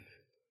prayers.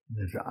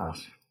 They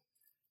asked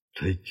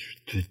to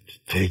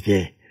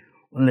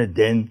only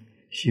then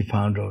she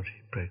found out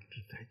he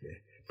practiced Tujil.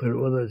 But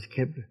others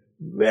kept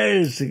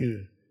very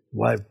secret.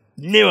 Wife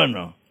never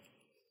know.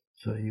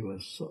 So he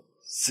was so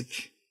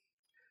sick.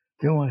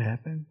 Then what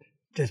happened?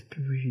 Just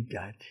before he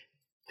died,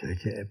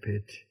 Tujil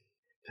appeared.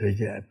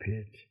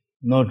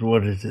 Not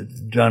what is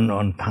done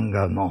on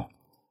Thanga, no.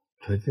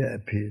 Tujil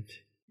appeared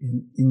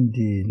in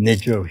the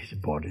nature of his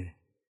body,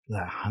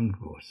 like hunger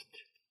ghost,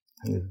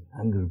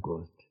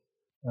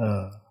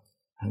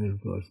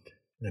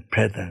 the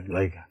pattern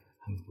like a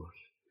hunger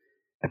ghost.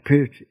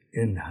 Appeared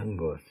in hunger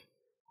ghost.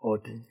 Oh,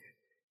 then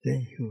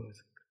he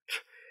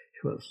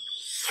was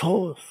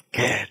so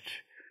scared.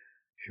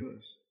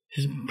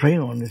 He's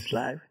praying on his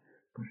life,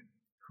 but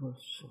he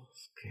was so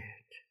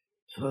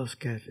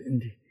scared.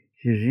 And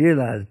he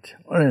realized,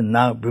 only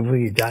now, before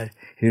he died,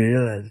 he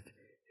realized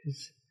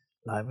his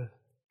life was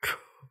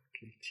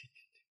totally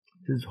cheated.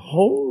 His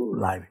whole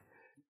life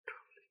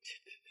totally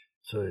cheated.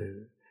 So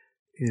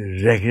he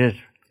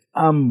regretted,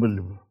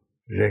 unbelievable,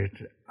 then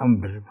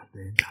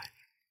he died.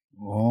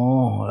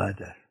 Oh, like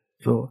that.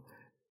 So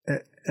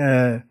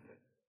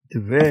the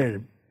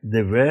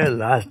very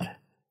last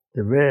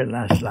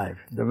life,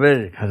 the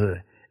very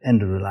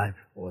end of the life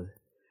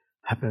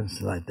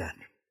happens like that.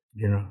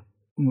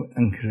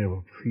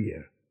 Incredible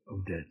fear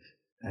of death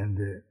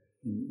and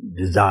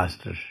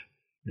disaster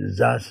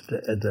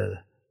at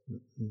the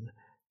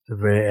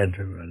very end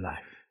of your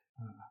life.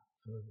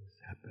 So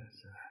this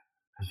happens.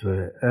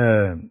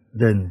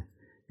 Then,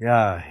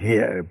 he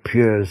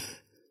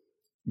appears.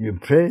 You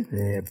pray,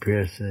 he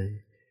appears.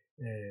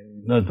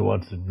 Not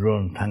what's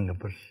drawn Thanga,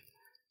 but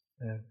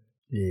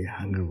the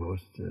hunger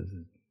ghost.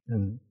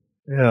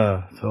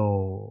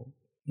 So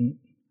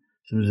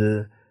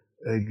there's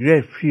a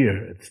great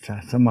fear at the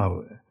time.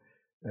 Somehow,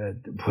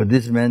 for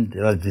this man,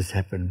 this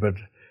happened, but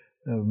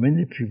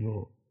many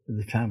people at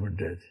the time of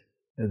death,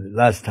 at the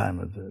last time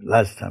of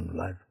life,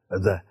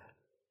 at the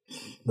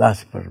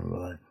last part of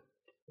life,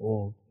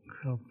 all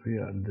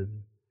fear and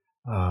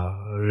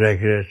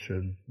regret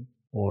and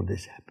all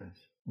this happens.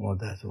 Oh,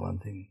 that's one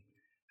thing.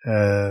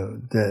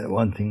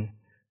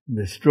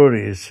 The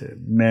stories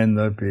may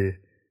not be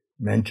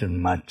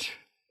mentioned much,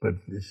 but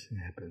this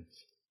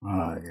happens.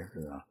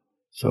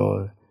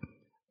 So,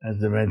 as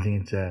the main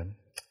thing is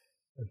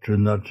to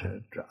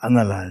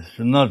analyze,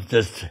 to not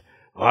just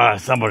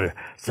somebody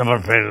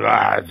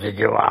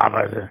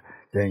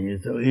then you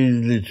so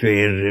easily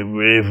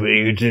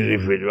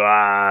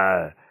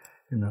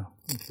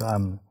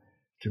So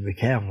to be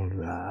careful.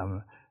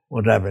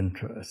 What I've been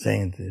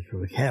saying is to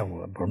be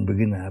careful. From the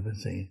beginning, I've been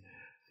saying,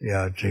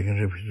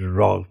 taking refuge to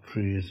rock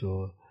trees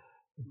or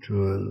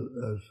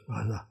to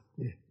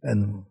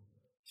animal,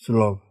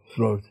 sloth,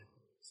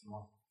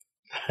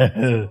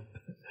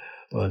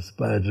 or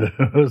spider,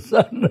 or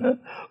sun,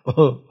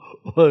 or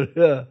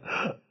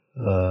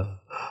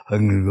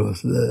hungry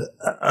ghost,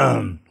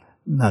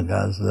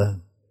 nagas,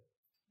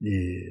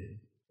 the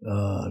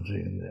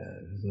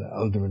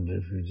ultimate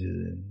refuge.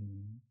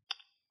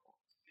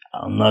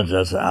 I'm not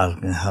just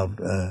asking help,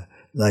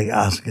 like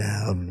asking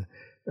help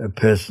a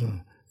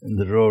person in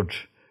the road,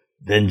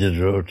 danger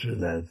road,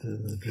 that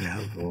to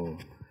help or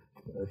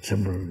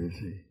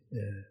temporarily,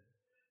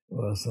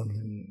 or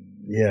something.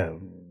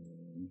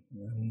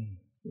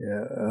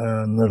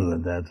 Not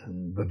like that,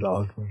 but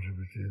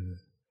ultimately.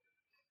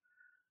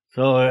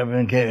 So I've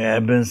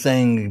been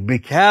saying, be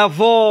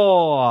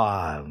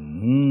careful.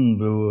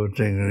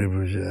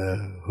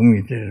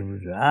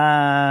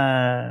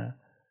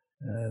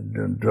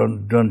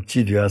 Don't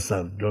cheat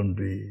yourself. Don't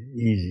be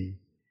easy.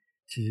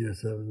 Cheat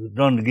yourself.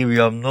 Don't give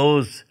your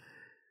nose.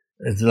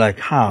 It's like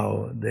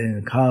cow.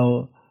 Then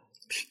cow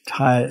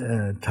tie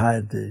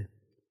the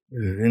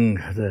ring,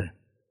 the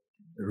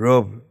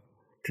rope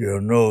to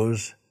your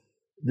nose.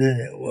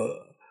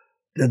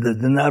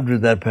 Then after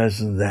that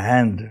person, the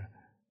hand,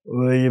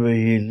 wherever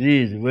he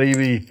leads,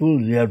 wherever he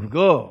pulls, you have to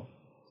go.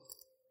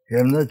 You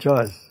have no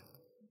choice.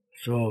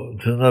 So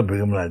do not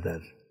become like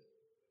that.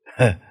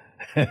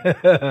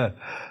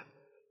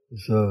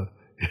 So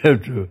you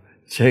have to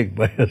check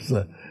by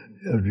yourself.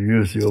 You have to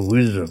use your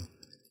wisdom.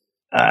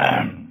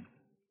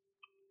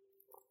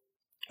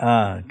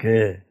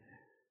 Okay.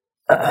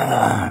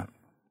 Then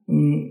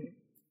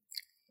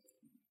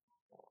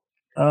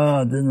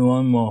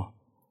one more.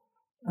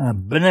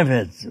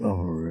 Benefits of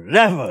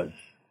reference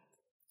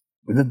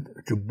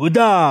to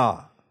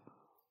Buddha,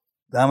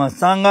 Dhamma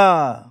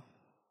Sangha.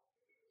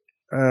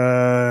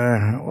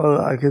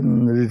 Well, I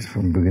can read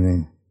from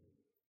beginning.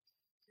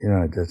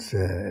 That's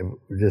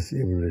just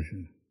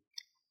evolution.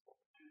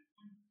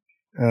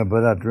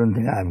 But I don't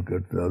think I've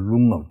got the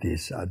room of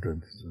this. I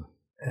don't.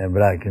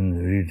 But I can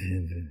read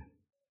it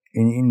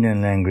in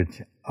Indian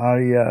language.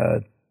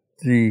 Arya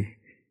Tri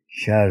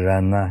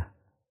Sharana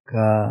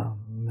Ka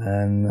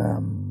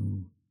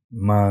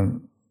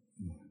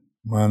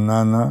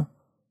Manana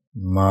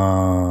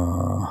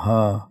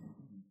Maha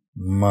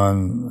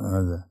Man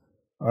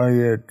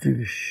Arya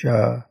Tri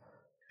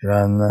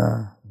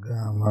Sharana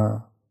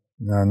Gama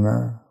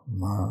Nana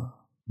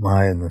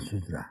Mahayana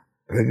Sutra.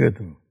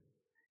 Pregatu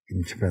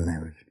in Japan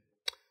language.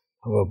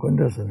 How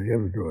Kundasa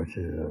able to watch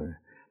it?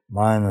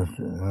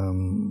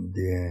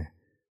 The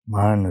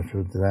Mahayana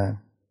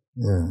Sutra.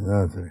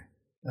 No, sorry.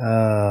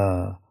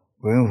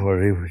 Going for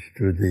refuge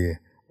to the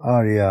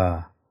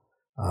Arya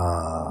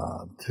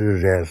three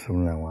rare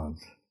similar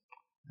ones.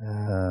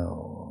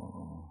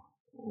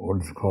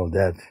 What's called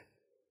that?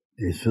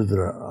 The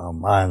Sutra,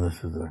 Mahayana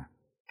Sutra.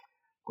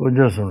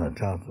 Kujasuna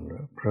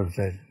Chatura,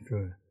 process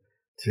to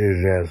three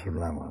rare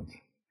similar ones.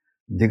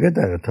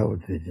 Digata top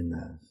teaching.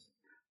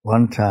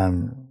 One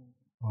time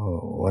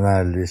when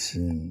I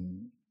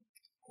listen,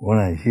 when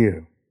I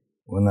hear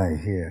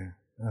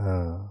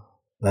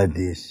like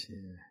this,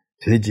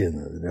 teaching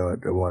was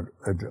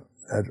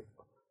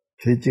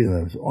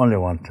only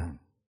one time.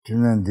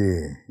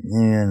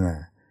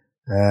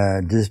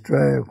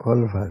 Destroy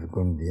qualified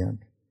Gundian.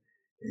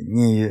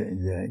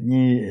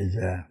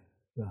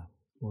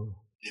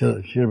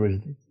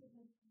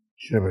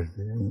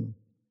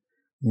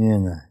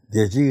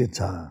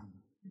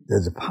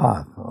 There's a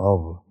path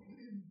of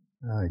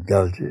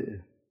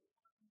Galji.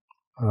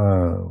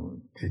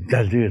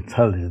 Galji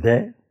Tal is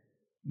there.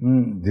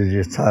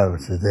 Galji Tal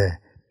is there.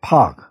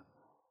 Park.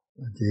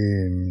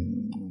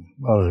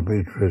 The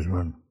big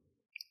treatment.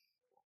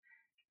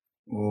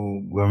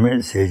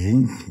 Gourmet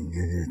Sejin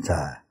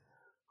Tal.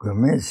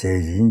 Gourmet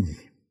Sejin.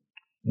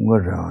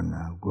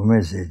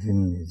 Gourmet Sejin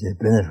is a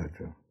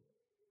benefactor.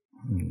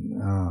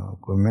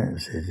 Gourmet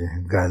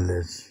Sejin,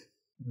 godless,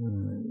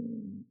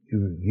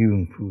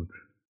 giving food.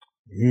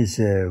 He's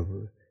a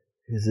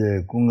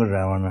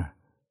Kungaravana.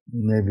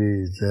 Maybe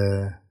it's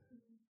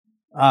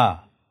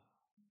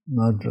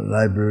not a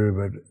library,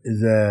 but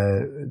it's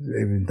a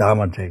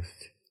Dharma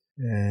text.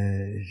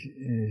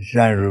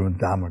 Shrine room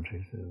Dharma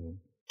text.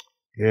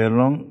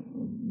 Gelong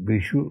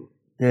Bishu,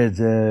 there's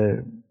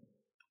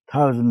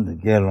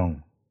 1,000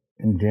 Gelong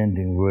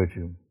intending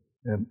virtue,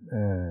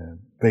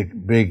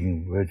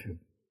 begging virtue,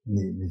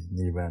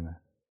 Nirvana.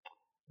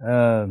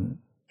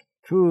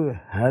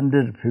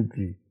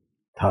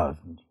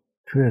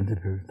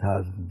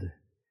 250,000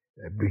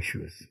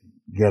 bhikshus,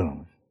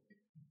 Gelongs.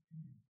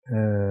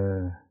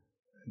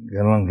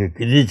 Gelong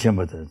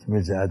Kijichamatas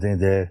means I think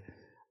the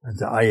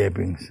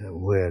Ayapings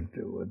were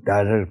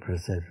direct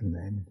perception from the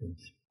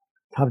eminence.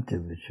 Tapti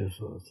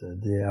Vishus also,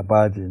 the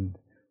abiding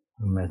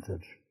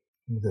method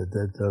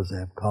that does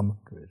have common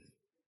grace.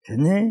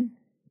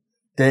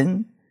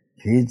 Then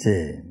he's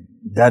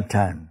that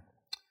time,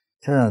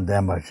 Chana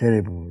Damba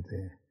Sheribu,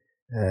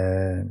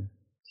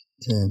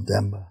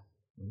 Damba,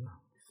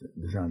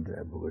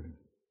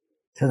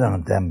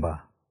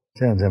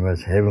 Chana Damba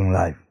is having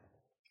life.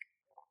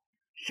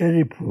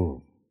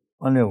 Sheripu,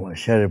 only one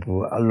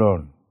Sheripu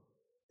alone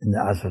in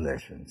the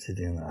isolation,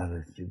 sitting in the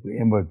isolation, we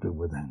able to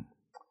with him.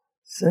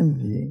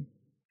 Senji,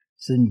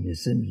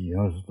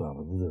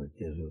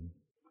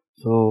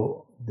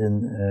 so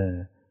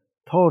then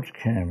thought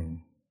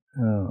came,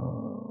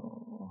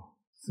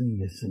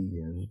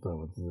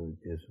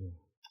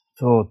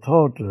 so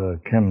thought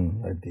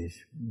came like this.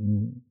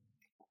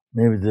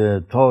 Maybe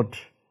the thought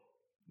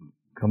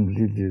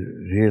completely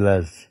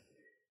realized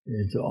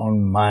its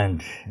own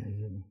mind.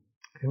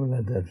 Came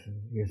like that.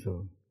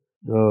 So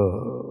the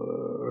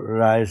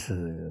rise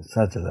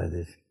such like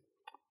this.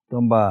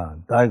 Tomba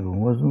Daigu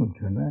wasn't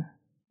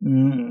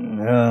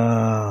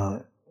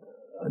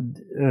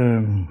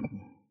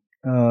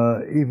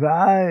if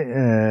I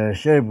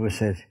Sheribu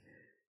said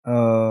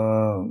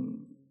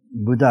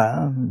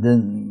Buddha,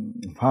 then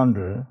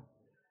founder,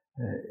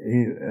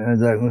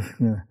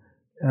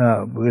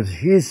 because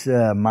his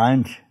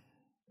mind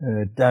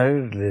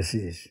directly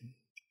sees,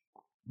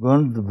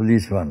 going to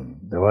believe one,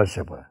 the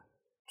worshipper.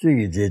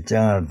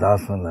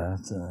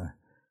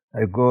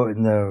 I go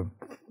in the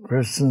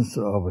presence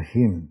of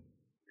him,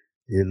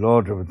 the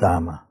Lord of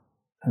Dharma,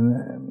 and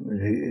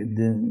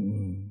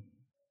then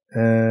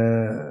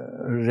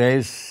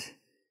race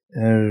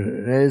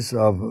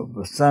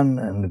of son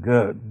and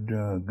girl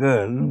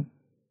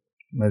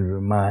might be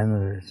mine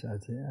race, I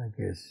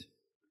guess.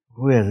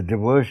 Who has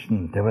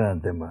devotion,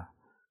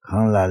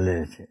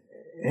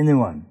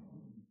 anyone.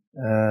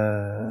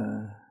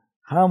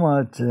 How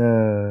much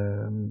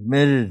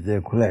merit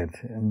they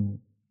collect, and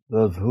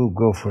those who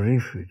go for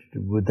refuge to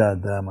Buddha,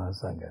 Dharma,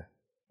 Sangha.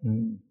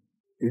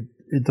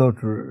 He thought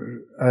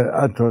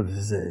I thought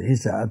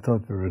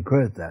to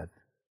request that.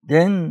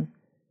 Then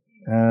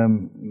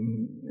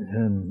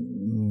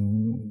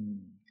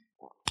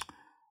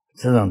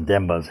Sadan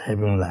Demba's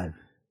having life.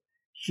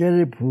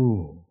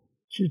 Sheripu,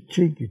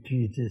 Chichiki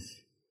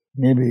this.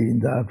 Maybe in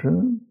the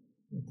afternoon.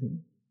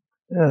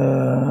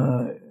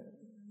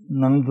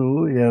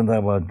 Nangdu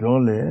Yandaba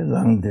Dole,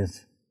 long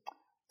this.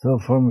 So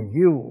from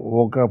he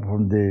woke up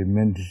from the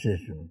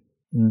meditation.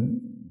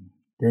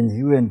 Then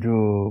he went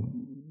to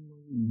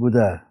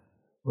Buddha,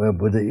 where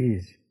Buddha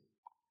is.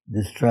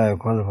 This tribe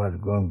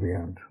qualified gone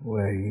beyond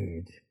where he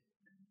is.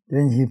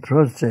 Then he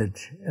prostrated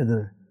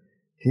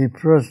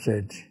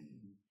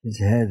his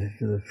head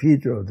to the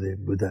feet of the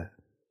Buddha.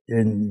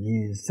 Then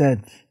he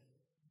sat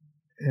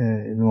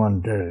in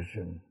one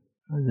direction.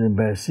 Then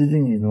by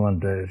sitting in one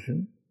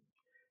direction,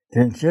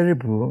 then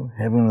Sheripu,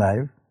 having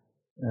life,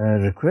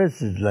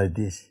 requested like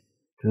this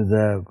to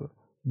the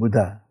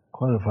Buddha,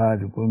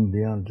 qualified going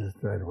beyond the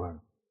third one.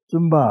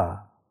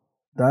 Zumba,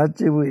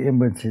 Dachibu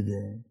Embassy,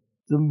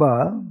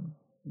 Zumba,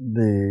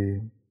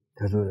 the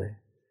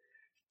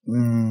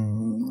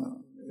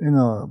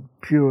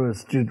pure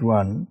strict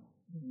one,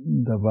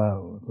 the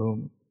vow. So,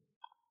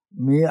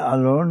 me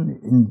alone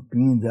in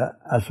being the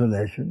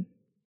isolation,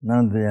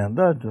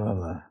 Nandayanda to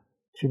Allah.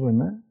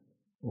 Chibana,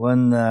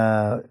 when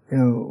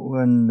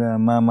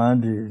my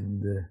mind is,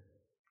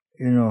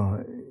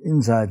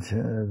 inside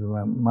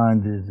my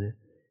mind is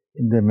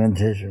in the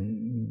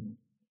meditation,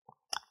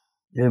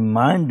 the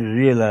mind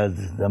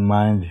realizes the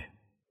mind.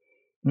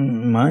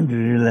 Mind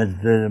realizes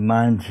the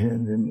mind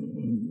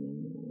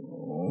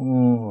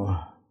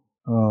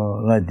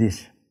like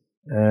this.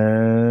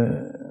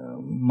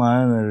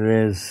 Mind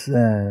raise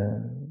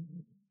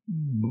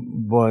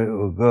boy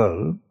or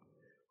girl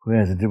who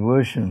has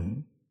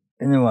devotion.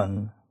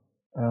 Anyone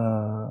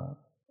go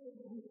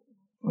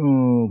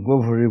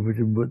for it,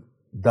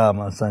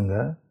 Dharma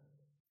Sangha,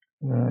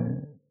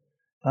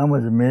 how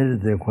much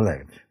merit they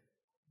collect?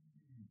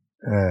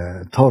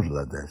 Total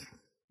of that.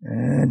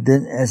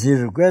 Then as he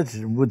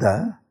requested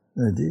Buddha,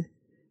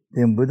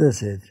 then Buddha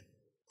said,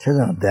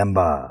 Chedang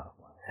Damba,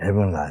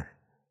 heaven life.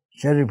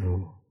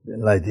 Sheripu,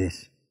 like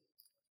this.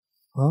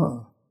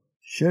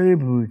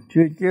 Sheripu,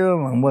 Chukyo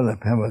Mangbola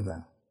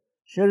Pempada.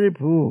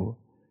 Sheripu,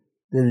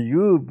 that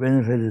you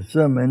benefited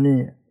so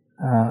many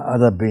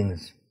other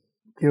beings,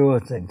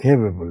 pure and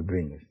capable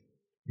beings.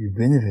 You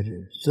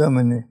benefited so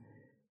many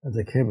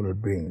other capable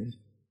beings.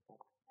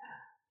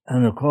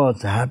 And of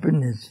course,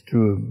 happiness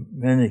to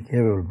many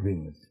capable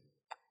beings.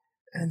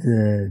 And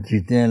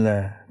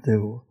Jitendra,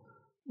 the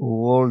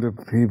older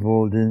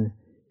people, then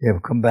you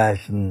have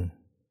compassion,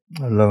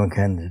 love and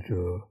kindness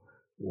to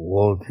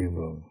all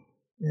people.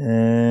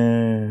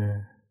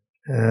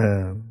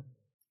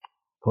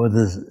 For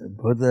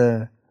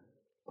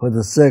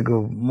the sake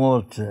of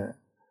most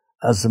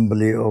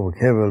assembly of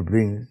capable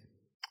beings,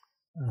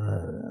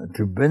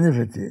 to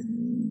benefit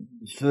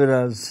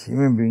Suras,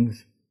 human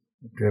beings,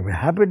 to have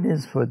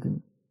happiness for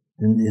them,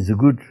 then it's a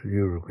good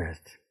your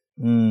request.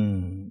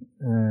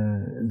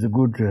 It's a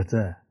good to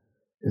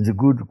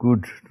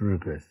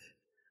request.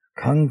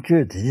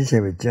 강추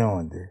대지세배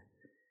정원데,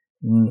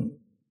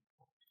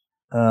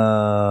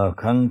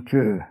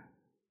 강추,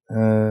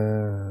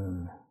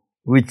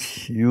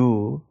 which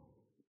you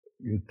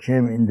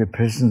came in the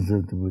presence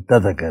of the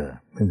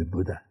Tathagata, the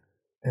Buddha.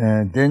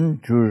 And then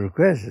to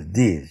request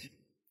this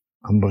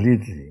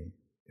completely,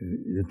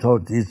 you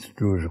thought this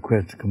to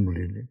request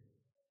completely.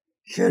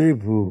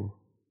 Sheripu,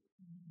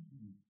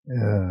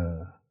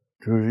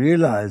 to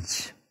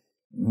realize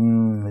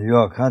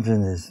your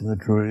consciousness,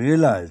 to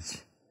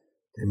realize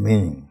the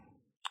meaning.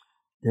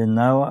 Then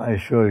now I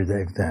show you the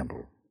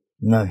example.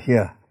 Now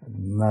here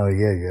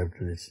you have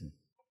to listen.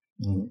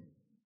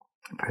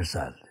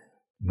 Prasad.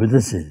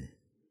 Buddha said,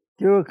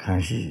 "You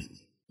can't see.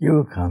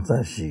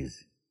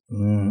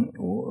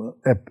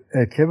 A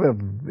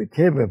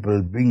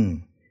capable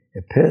being,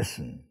 a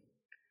person,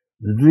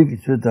 the Dvika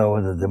Sutta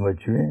or the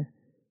Dhammachuya,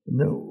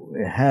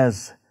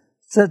 has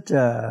such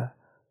a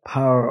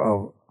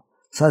power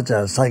such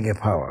a psychic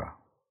power.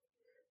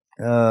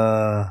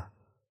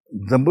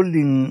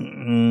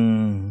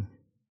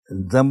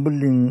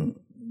 Zumbling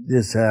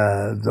this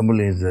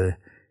zumbling is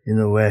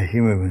where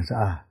human beings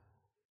are.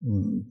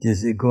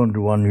 This is going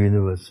to one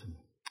universe.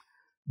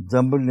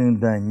 Zumbling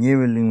the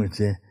niveling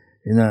which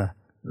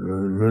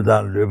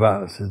Ludan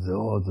Luba says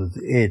all those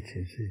eight,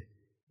 you see.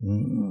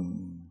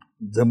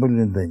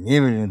 Zumbling the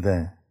niveling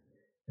the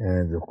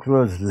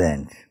closed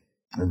land.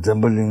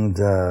 Zumbling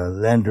the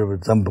land of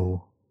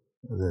Zambu,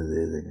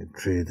 the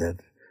tree that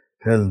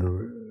fell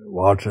into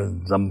water,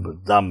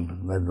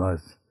 that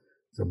noise,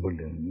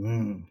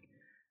 Zambuling.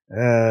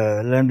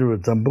 Land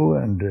of Zambu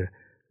and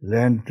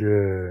land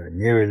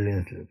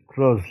near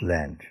closed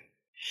land.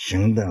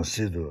 Shingdang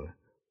Sidu,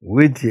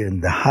 width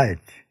and the height,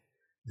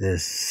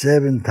 there's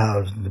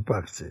 7,000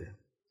 bucks.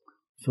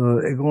 So,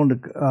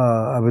 according to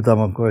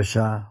Abhidhamma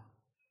Kosha,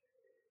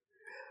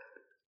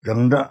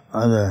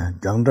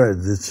 Jangda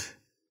is this.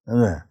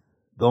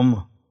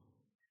 Dome.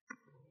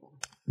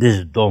 This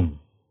is dome.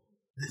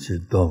 This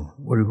is dome.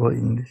 What do you call it in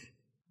English?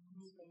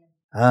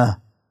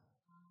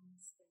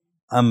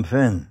 I'm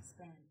friend.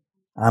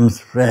 I'm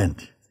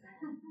friend.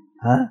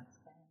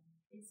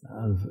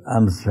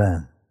 I'm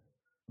friend.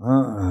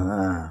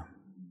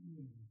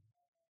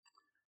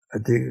 I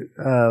think,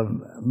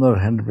 I'm not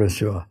 100%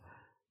 sure,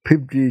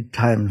 50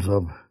 times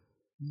of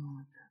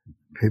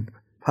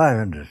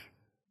 500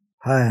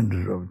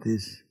 of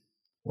this,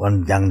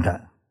 one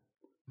jangda.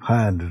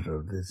 500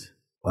 of this,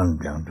 one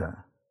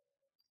jangda.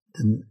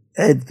 Then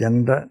 8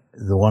 jangda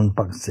is one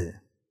pakse.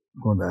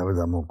 I'm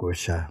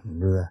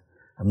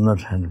not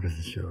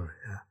 100% sure,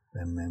 yeah, I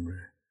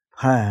remember.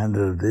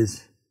 500 of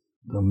this,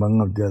 the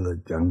Mang of the other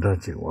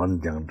jangda, one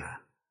jangda.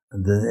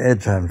 And then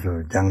 8 times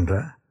of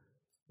jangda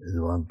is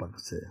one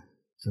pakse.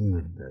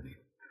 Similar to that.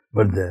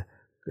 But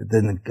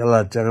then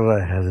Kala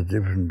Chakra has a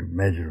different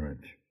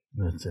measurement.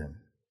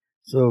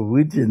 So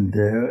within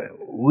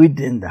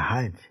the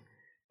height,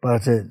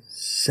 pakse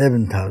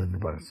 7,000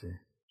 pakse.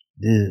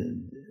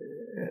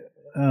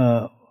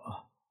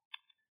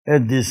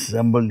 At this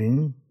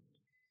assembling,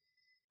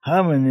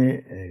 how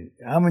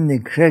many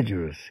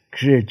creatures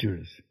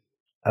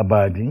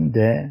abiding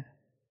there?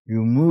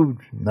 You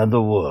moved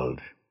another world.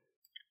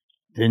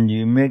 Then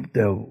you make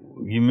the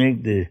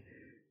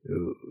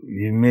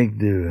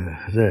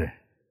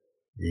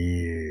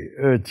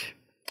earth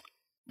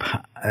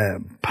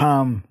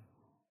palm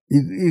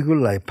equal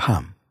like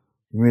palm.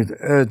 You make the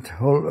earth,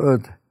 whole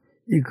earth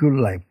equal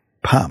like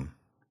palm.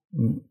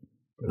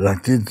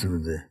 Like this,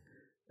 the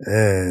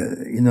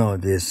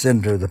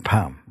center of the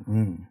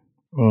palm.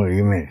 Oh,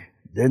 you make.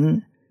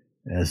 Then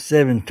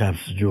 7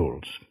 types of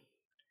jewels.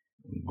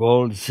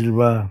 Gold,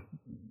 silver,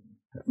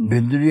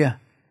 Bindriya.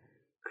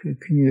 Can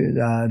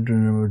you, I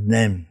don't know the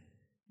name.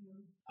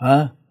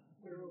 Huh?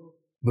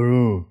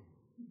 Brew.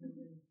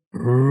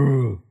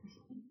 Brew.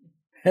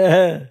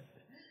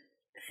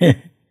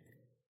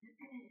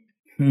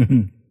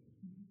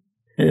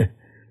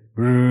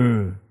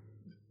 Brew.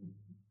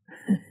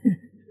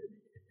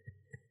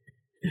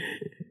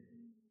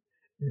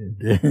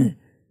 Then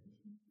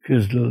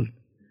crystal,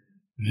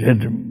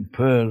 red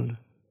pearl,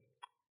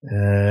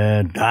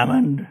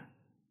 diamond,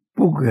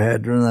 book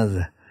had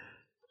another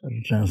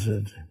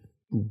translate.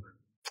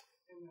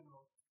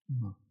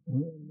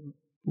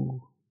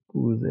 Book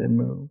with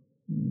emerald.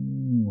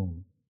 No.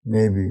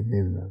 Maybe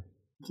not.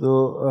 So,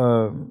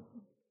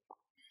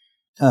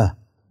 I'll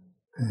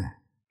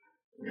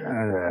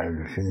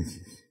finish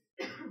this.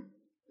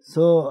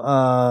 So,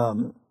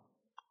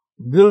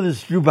 build a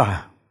stupa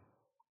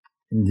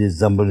in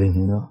this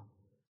Zamboling,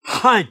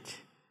 height.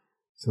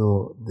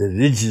 So, the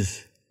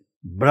ridges,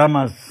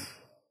 Brahmas,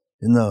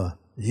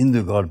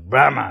 Hindu god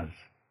Brahma's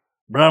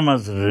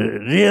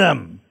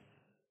realm,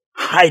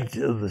 height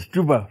of the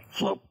stupa,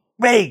 so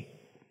big.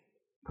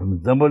 From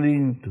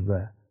Zamboling to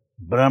the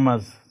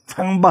Brahma's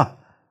Tsangpa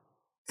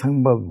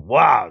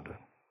wild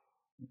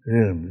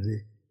realm,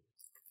 see?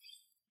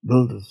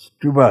 Build a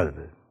stupa.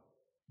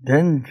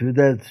 Then to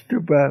that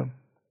stupa,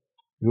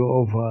 you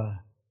offer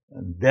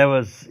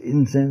Deva's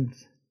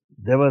incense,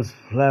 Deva's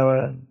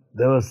flower,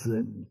 Deva's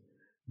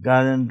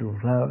garland of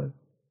flower,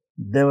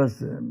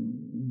 Deva's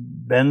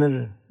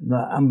banner,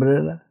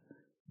 umbrella,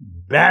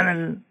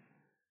 banner,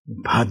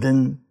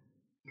 pardon,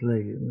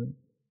 like, you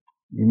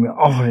may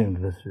offering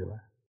to the stupa.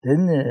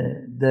 Then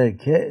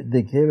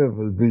the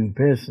capable being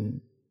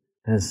person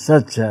has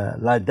such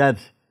like that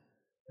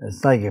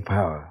psychic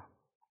power.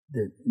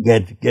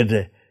 Get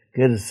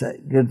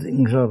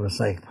incredible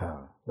psychic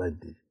power like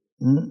this.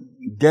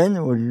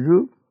 Then what you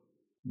do?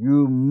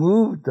 You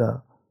move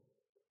the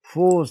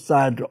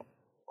 4-side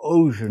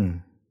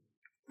ocean,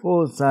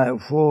 4-side,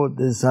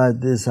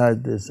 this side,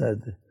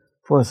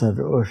 4-side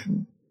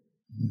ocean,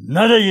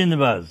 not a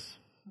universe.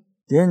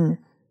 Then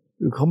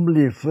you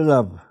completely fill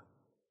up.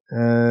 I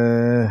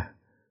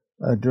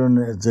don't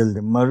know,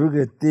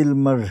 Maruga til.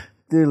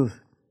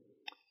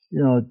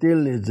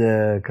 Til is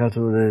a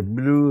category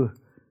blue,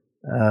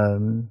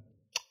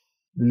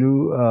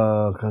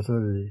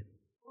 category.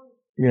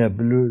 Yeah,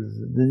 blue.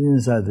 The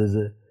inside is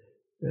a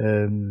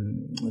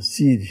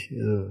seed,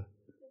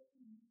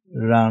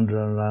 round.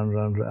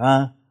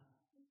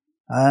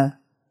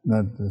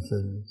 Not the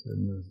same.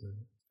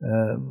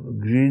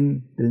 Green,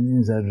 then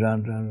inside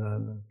round.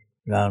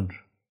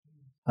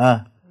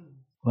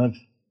 What?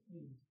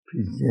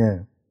 Yeah.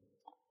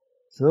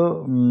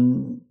 So,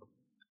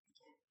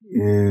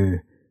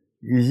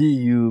 you see,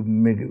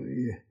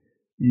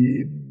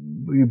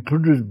 you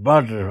produce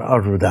butter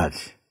out of that.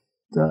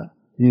 So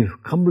you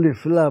completely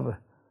fill up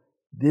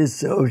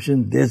this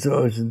ocean,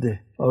 the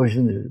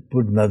ocean,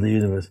 put another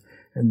universe,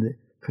 and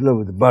fill up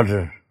with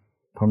butter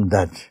from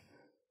that.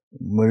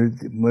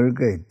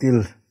 Marukai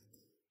till.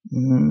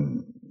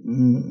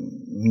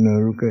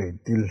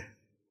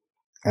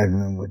 I don't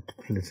know what to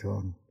place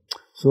on.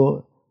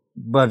 So,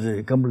 but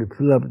completely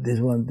fill up this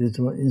one,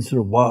 instead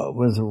of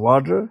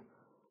water,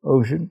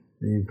 ocean,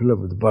 you fill up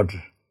with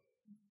butter.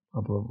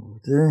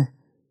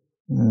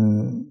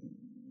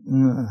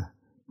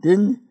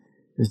 Then,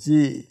 you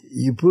see,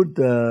 you put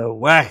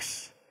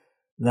wax,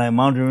 like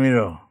Mountain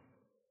Mirror,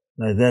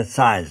 like that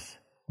size,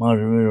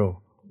 Mountain Mirror,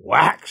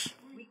 wax.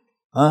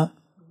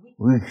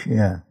 Wick,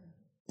 yeah.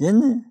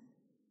 Then,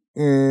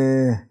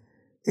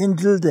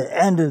 until the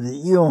end of the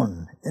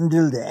eon,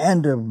 until the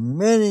end of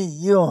many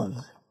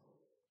eons,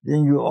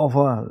 then you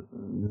offer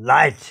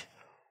light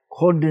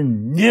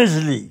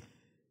continuously.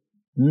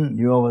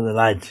 You offer the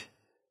light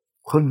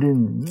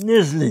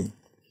continuously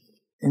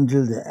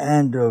until the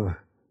end of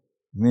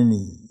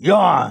many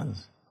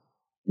eons.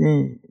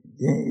 Then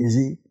you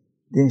see,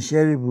 then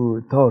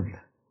Sharipu thought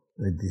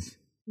like this.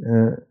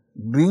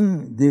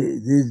 Being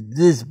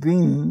this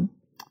being,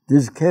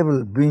 this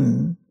capable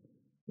being,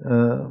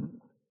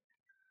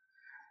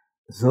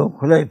 so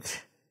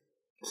collect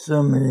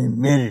so many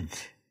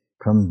merit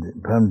from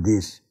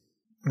this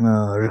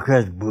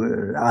request.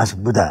 Ask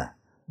Buddha.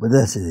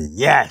 Buddha said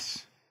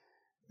yes.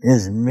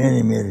 Yes,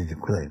 many merit to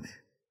collect.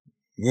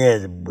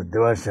 Yes, but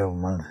there was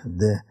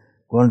the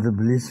going to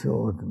bliss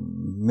or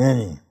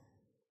many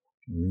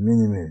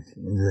merits.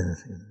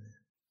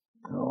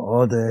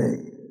 All the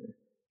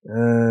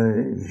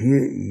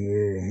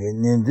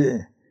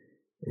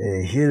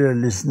hearer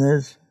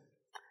listeners,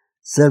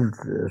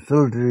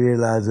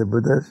 self-realized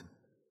Buddhas,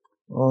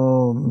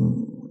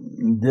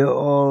 they're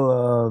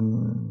all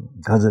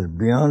considered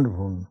beyond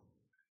form.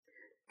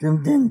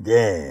 Something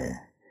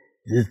there,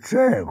 you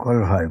try to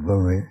qualify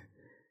for.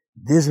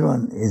 This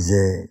one is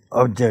the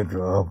object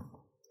of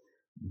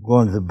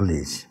going to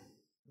bliss,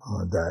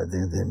 or the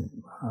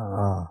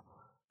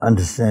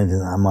understanding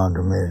the amount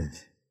of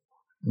merit.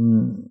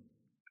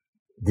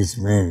 This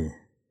merit.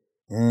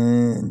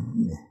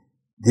 And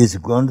this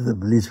going to the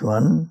bliss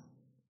one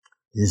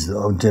is the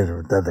object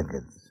of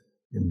Tathagata.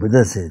 The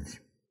Buddha said,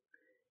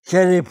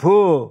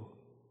 Sharipu,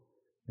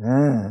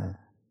 the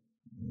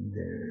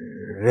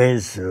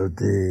race of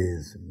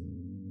this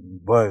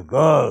boy,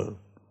 girl,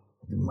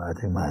 I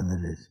think my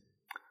is.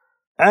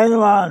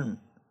 Anyone,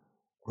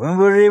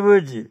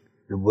 Kumbharipuji,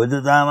 the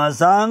Buddha Dhamma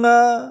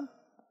Sangha,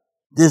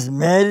 this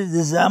merit,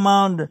 this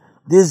amount,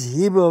 this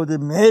heap of the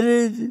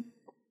merit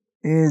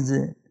is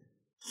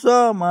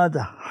so much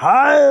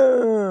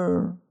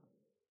higher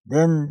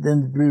than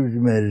the previous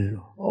merit.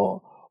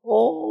 Oh,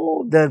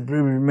 that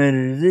previous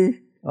merit, you see?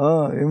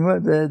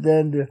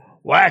 Then the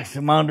wax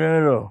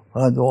mountain,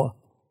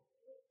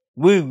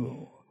 we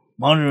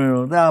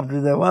mountain,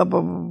 after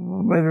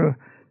that,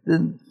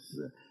 then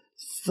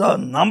so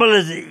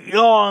numberless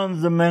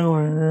eons of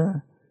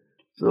memory.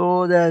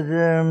 So that,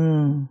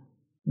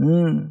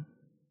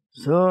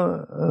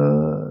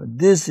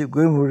 this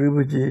Goenpo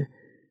Rinpoche,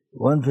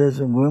 one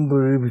person Goenpo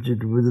Rinpoche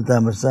to Buddha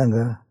Dhamma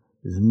Sangha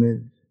is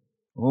made.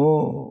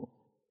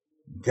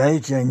 Jai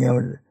Chanya,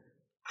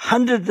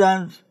 100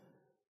 times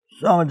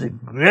so much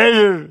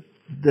greater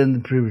than the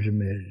previous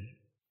marriage.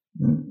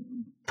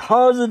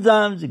 1,000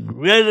 times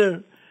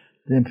greater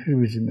than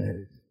previous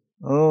marriage.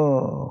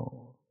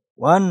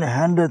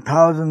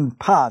 100,000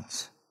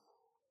 parts,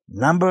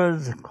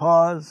 numbers,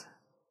 cause,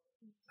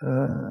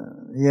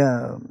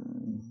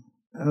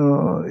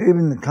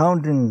 even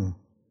counting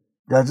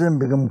doesn't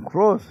become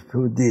close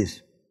to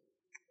this,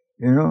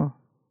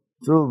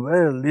 So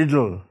very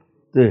little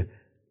the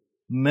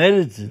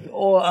merits,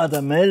 all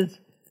other merits,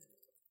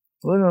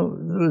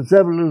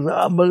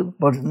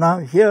 but now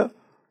here,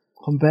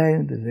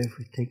 comparing the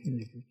refuge, taking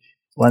refuge,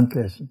 one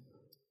person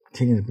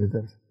taking it with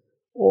us,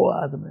 all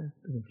other merits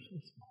become so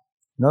small.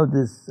 Now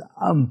this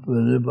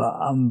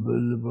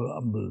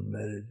unbelievable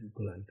merit,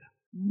 like that.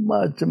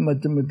 Much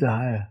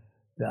higher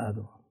than the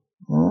other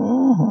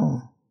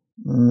one.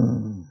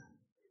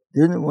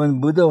 Then when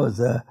Buddha was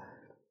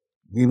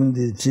giving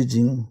the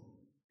teaching,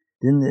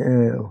 then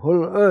the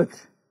whole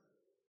earth,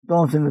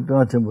 don't think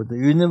about the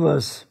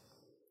universe,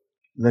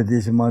 like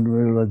this amount of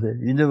like the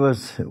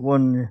universe,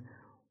 1,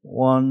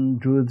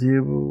 2, 3,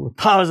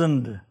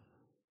 1,000.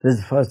 That's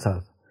the first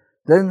 1,000.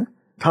 Then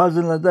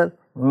 1,000 like that,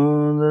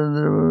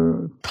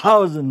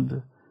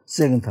 1,000,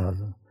 second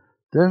 1,000.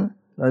 Then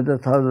like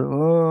that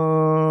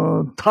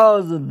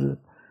 1,000,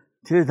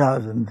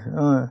 3,000.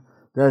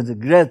 That's a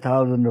great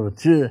 1,000 of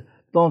 3.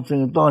 Don't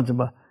think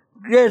about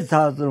great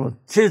 1,000 of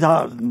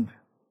 3,000.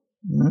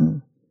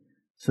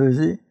 So you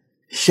see,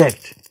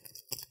 shaked.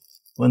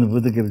 When the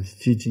Buddha gave his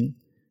teaching,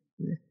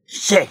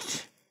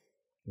 shaked.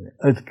 The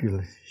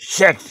earthquake,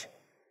 shaked.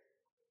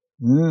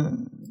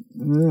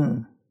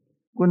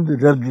 Kundu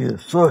Rabji,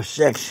 so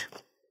shaked.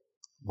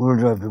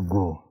 Guru Rabji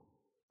go.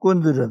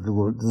 Kundu Rabji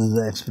go. This is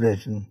the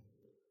expression.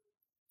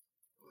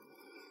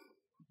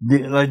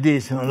 Like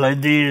this.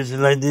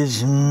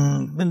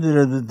 Kundu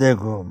Rabji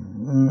go.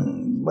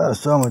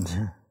 So much.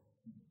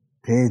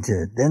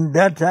 Then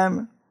that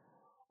time,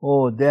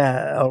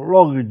 there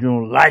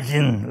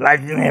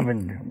lightning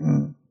happened.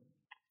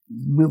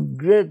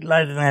 Great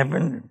lightning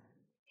happened.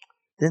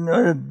 Then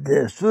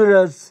the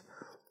suras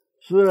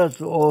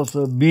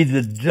also beat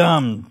the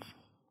drums.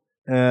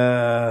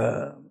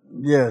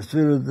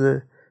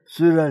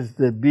 Suras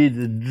they beat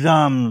the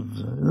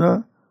drums,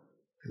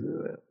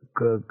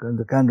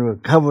 kind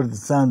of cover the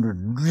sound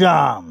with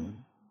drums.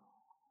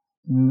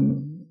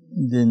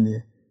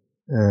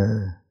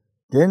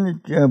 Then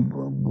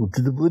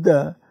to the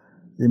Buddha,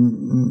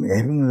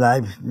 having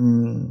life,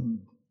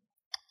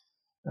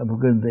 I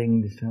forgot the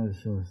English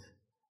source.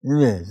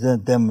 Anyway,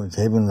 that time was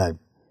having life,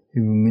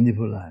 having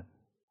meaningful life.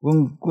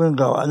 When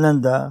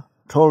Ananda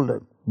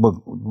told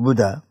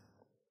Buddha,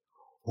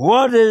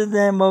 what is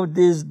the name of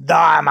this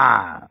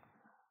Dharma?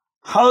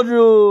 How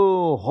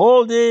to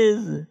hold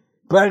this,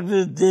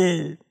 practice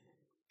this?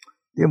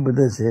 The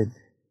Buddha said,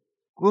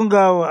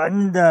 Kungawa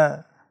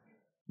Ananda,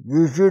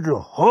 you should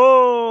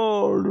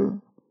hold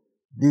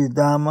this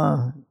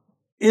Dharma,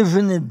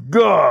 infinite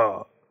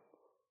door,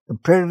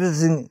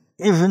 practicing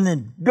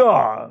infinite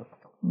door.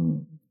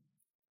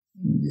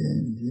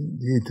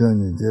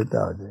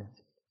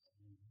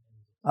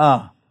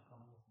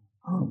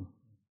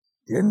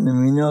 Then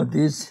we know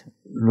this,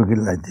 look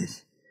like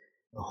this,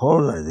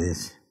 hold like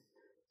this.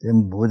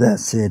 Then Buddha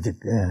said,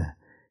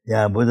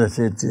 Buddha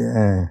said,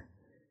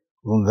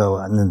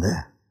 Kungawa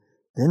Ananda.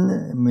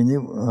 Then many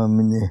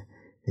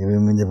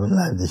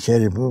life, the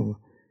Sharipu,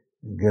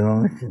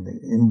 gallons,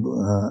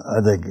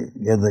 other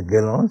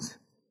gallons,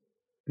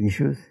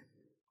 issues.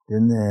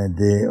 Then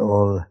they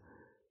all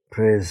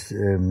praise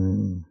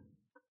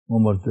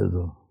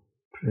Momortado,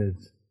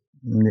 praise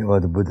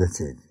what the Buddha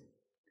said.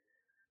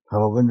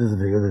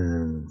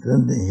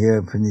 Then they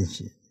hear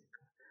finish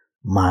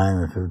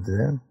mine of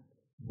them,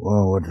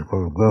 what is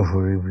called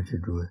Gopuri, which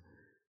is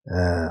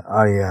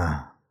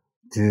Arya,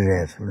 3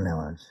 days from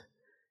now.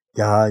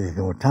 Jahaj,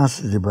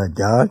 Tansiba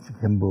Jahaj,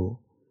 Kimbo,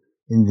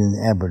 Indian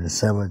Abbot,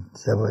 Sava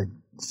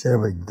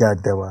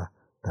Jatawa,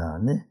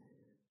 Tane,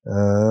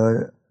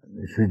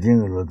 Shujing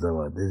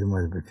Lotava, this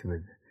must be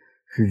true.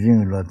 Shujing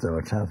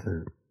Lotava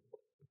translated.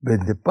 But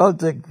the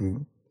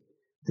Paltaki,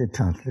 they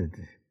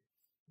translated.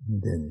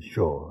 Then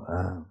sure,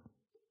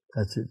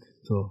 that's it.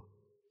 So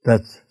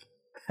that's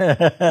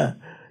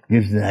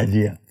gives an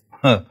idea.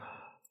 When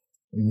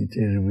you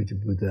tell you which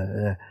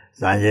Buddha,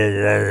 take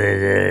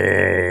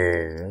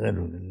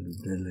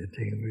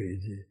it very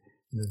easy.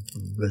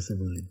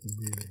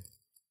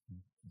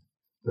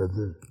 But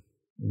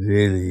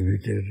really, if you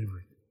tell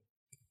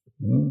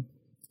you,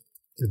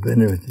 the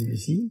benefit, you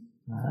see?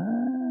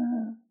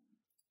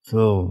 So,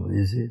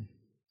 you see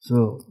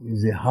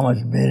how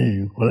much merit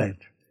you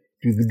collect.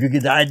 You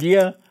get the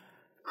idea?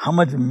 How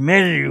much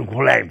merit you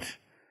collect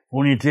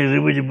when you take the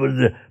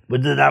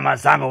Buddha Dhamma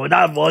Sangha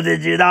without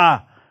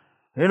Bodhicitta.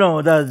 You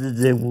know, that's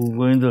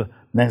going to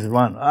next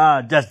one.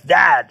 Just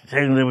that,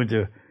 taking the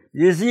Buddha.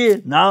 You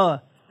see,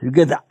 now you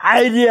get the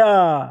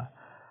idea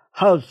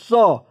how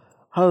so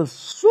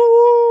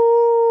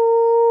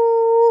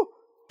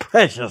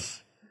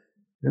precious.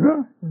 You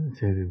know?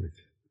 Take the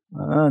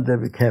Buddha.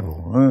 Be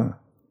careful.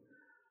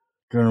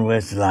 Don't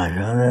waste life.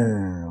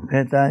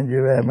 Okay, thank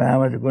you very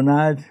much. Good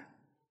night.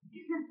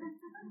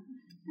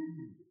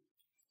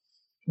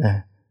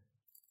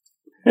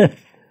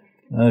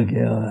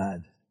 Okay, all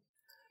right.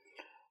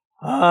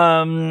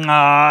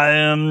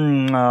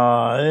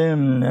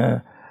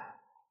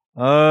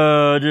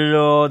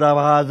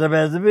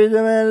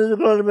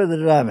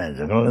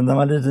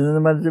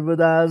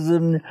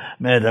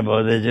 Made a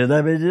body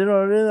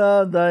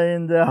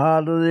in the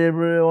heart of the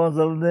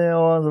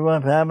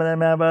family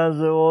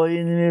members or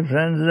enemy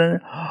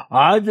friends.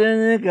 I think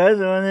in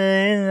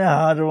the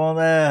heart of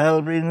the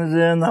helpings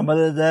and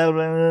numbers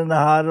helping in the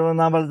heart of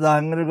numbers the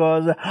hungry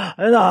goes,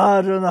 in the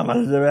heart of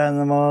numbers of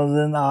animals,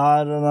 in the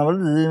heart of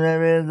numbers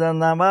maybe the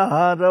number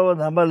heart of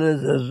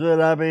numbers is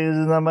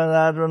wrappings,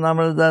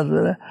 numbers that's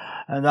where.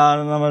 And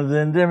our numbers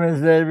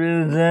intimacy,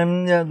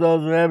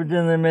 those who have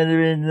been the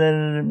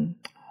meditation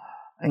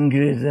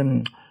increase.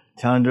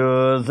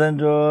 Chandro,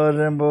 Sandro,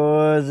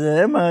 Rambo,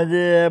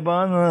 Maji,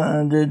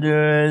 Bon, the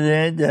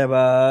Jersey,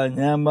 Java,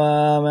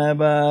 Yamba,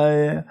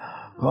 Mabai,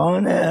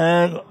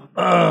 Connect,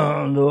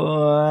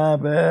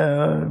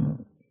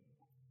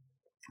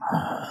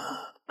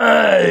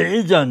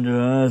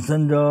 Chandro,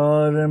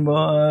 Sandro, Rambo,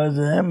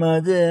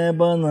 Maji,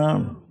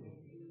 Bon.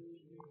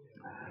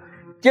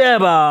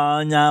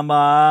 Jeba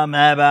nyamba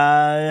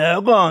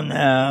meba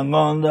gone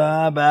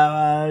gonda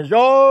ba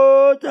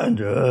sho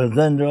tanjo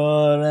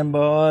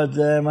rembo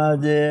ma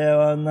de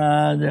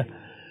ona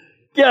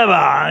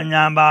jeba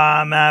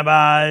nyamba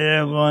meba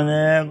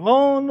gone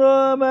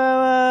gonda ba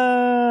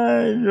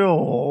sho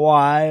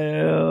wai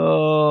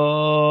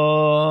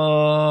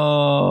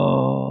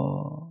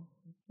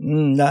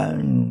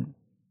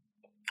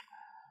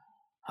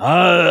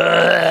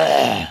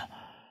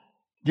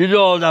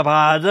Dido da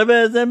Pazza,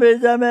 Bezames,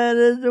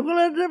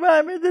 chocolate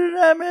by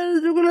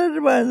Midrames,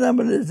 chocolate by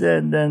somebody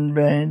said, and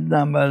brain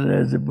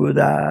numberless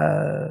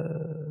Buddha.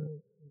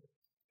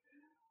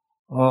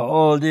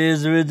 All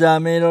these which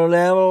are middle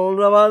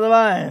level of the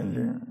mind.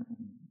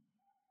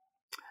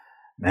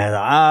 And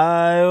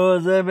I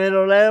was a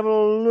middle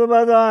level of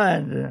the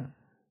mind.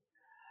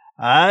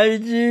 I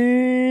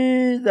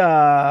did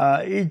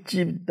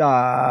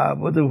Ichita,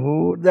 but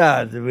who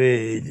that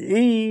with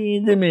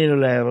in the middle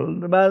level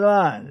of the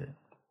mind.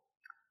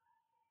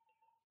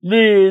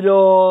 Lead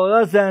all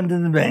the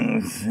sentence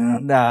banks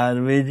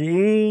that which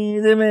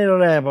is the middle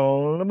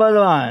level but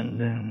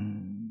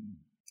one.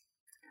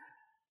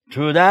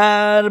 To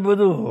that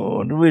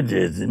Buddhahood which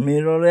is the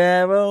middle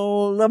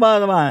level the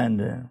bottom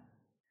mind.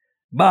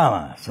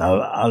 Brahma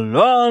so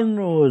alone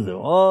was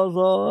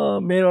also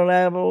middle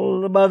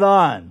level but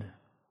one.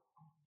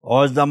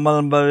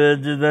 Ozamal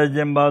Baveji the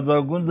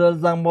Jimbado Gunda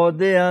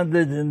Sambodi and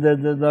the Jinda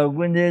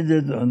Gundi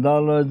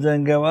Dalo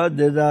Zangawa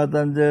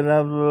Dizatan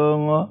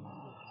Jirabungo.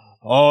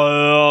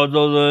 Oh, to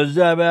the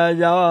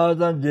Zabaja,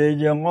 the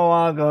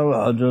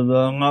Jingoaka, to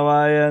the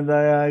Navaya and the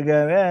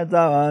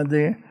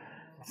Gaveta,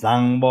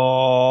 Sangbo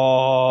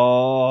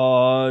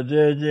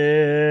Jiji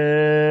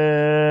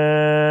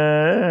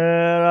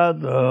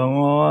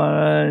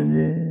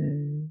Ratomoraji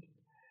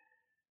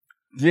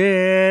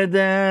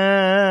Jide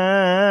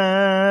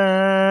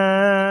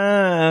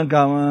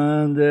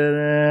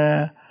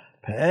Kamandere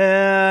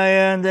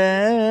Payande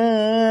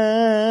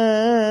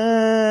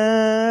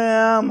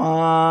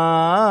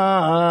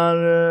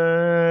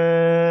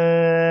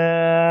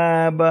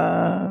Amareba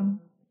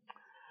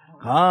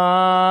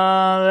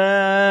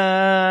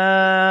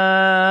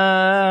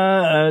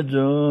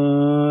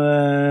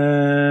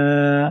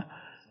Hallelujah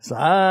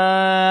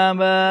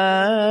Samba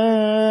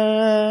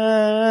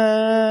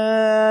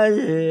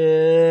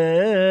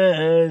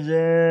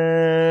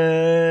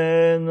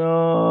Yejeno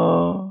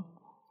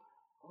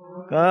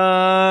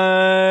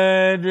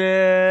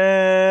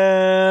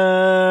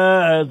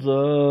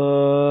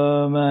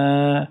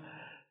Kajesume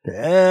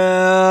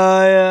Teyazen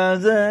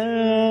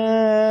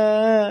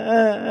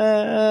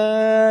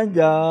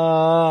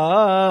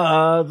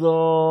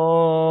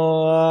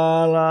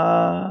Jazoala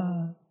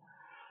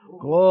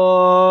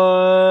Koze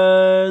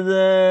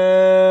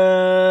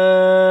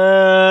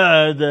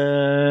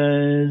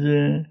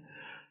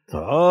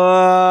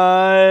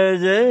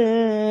Toje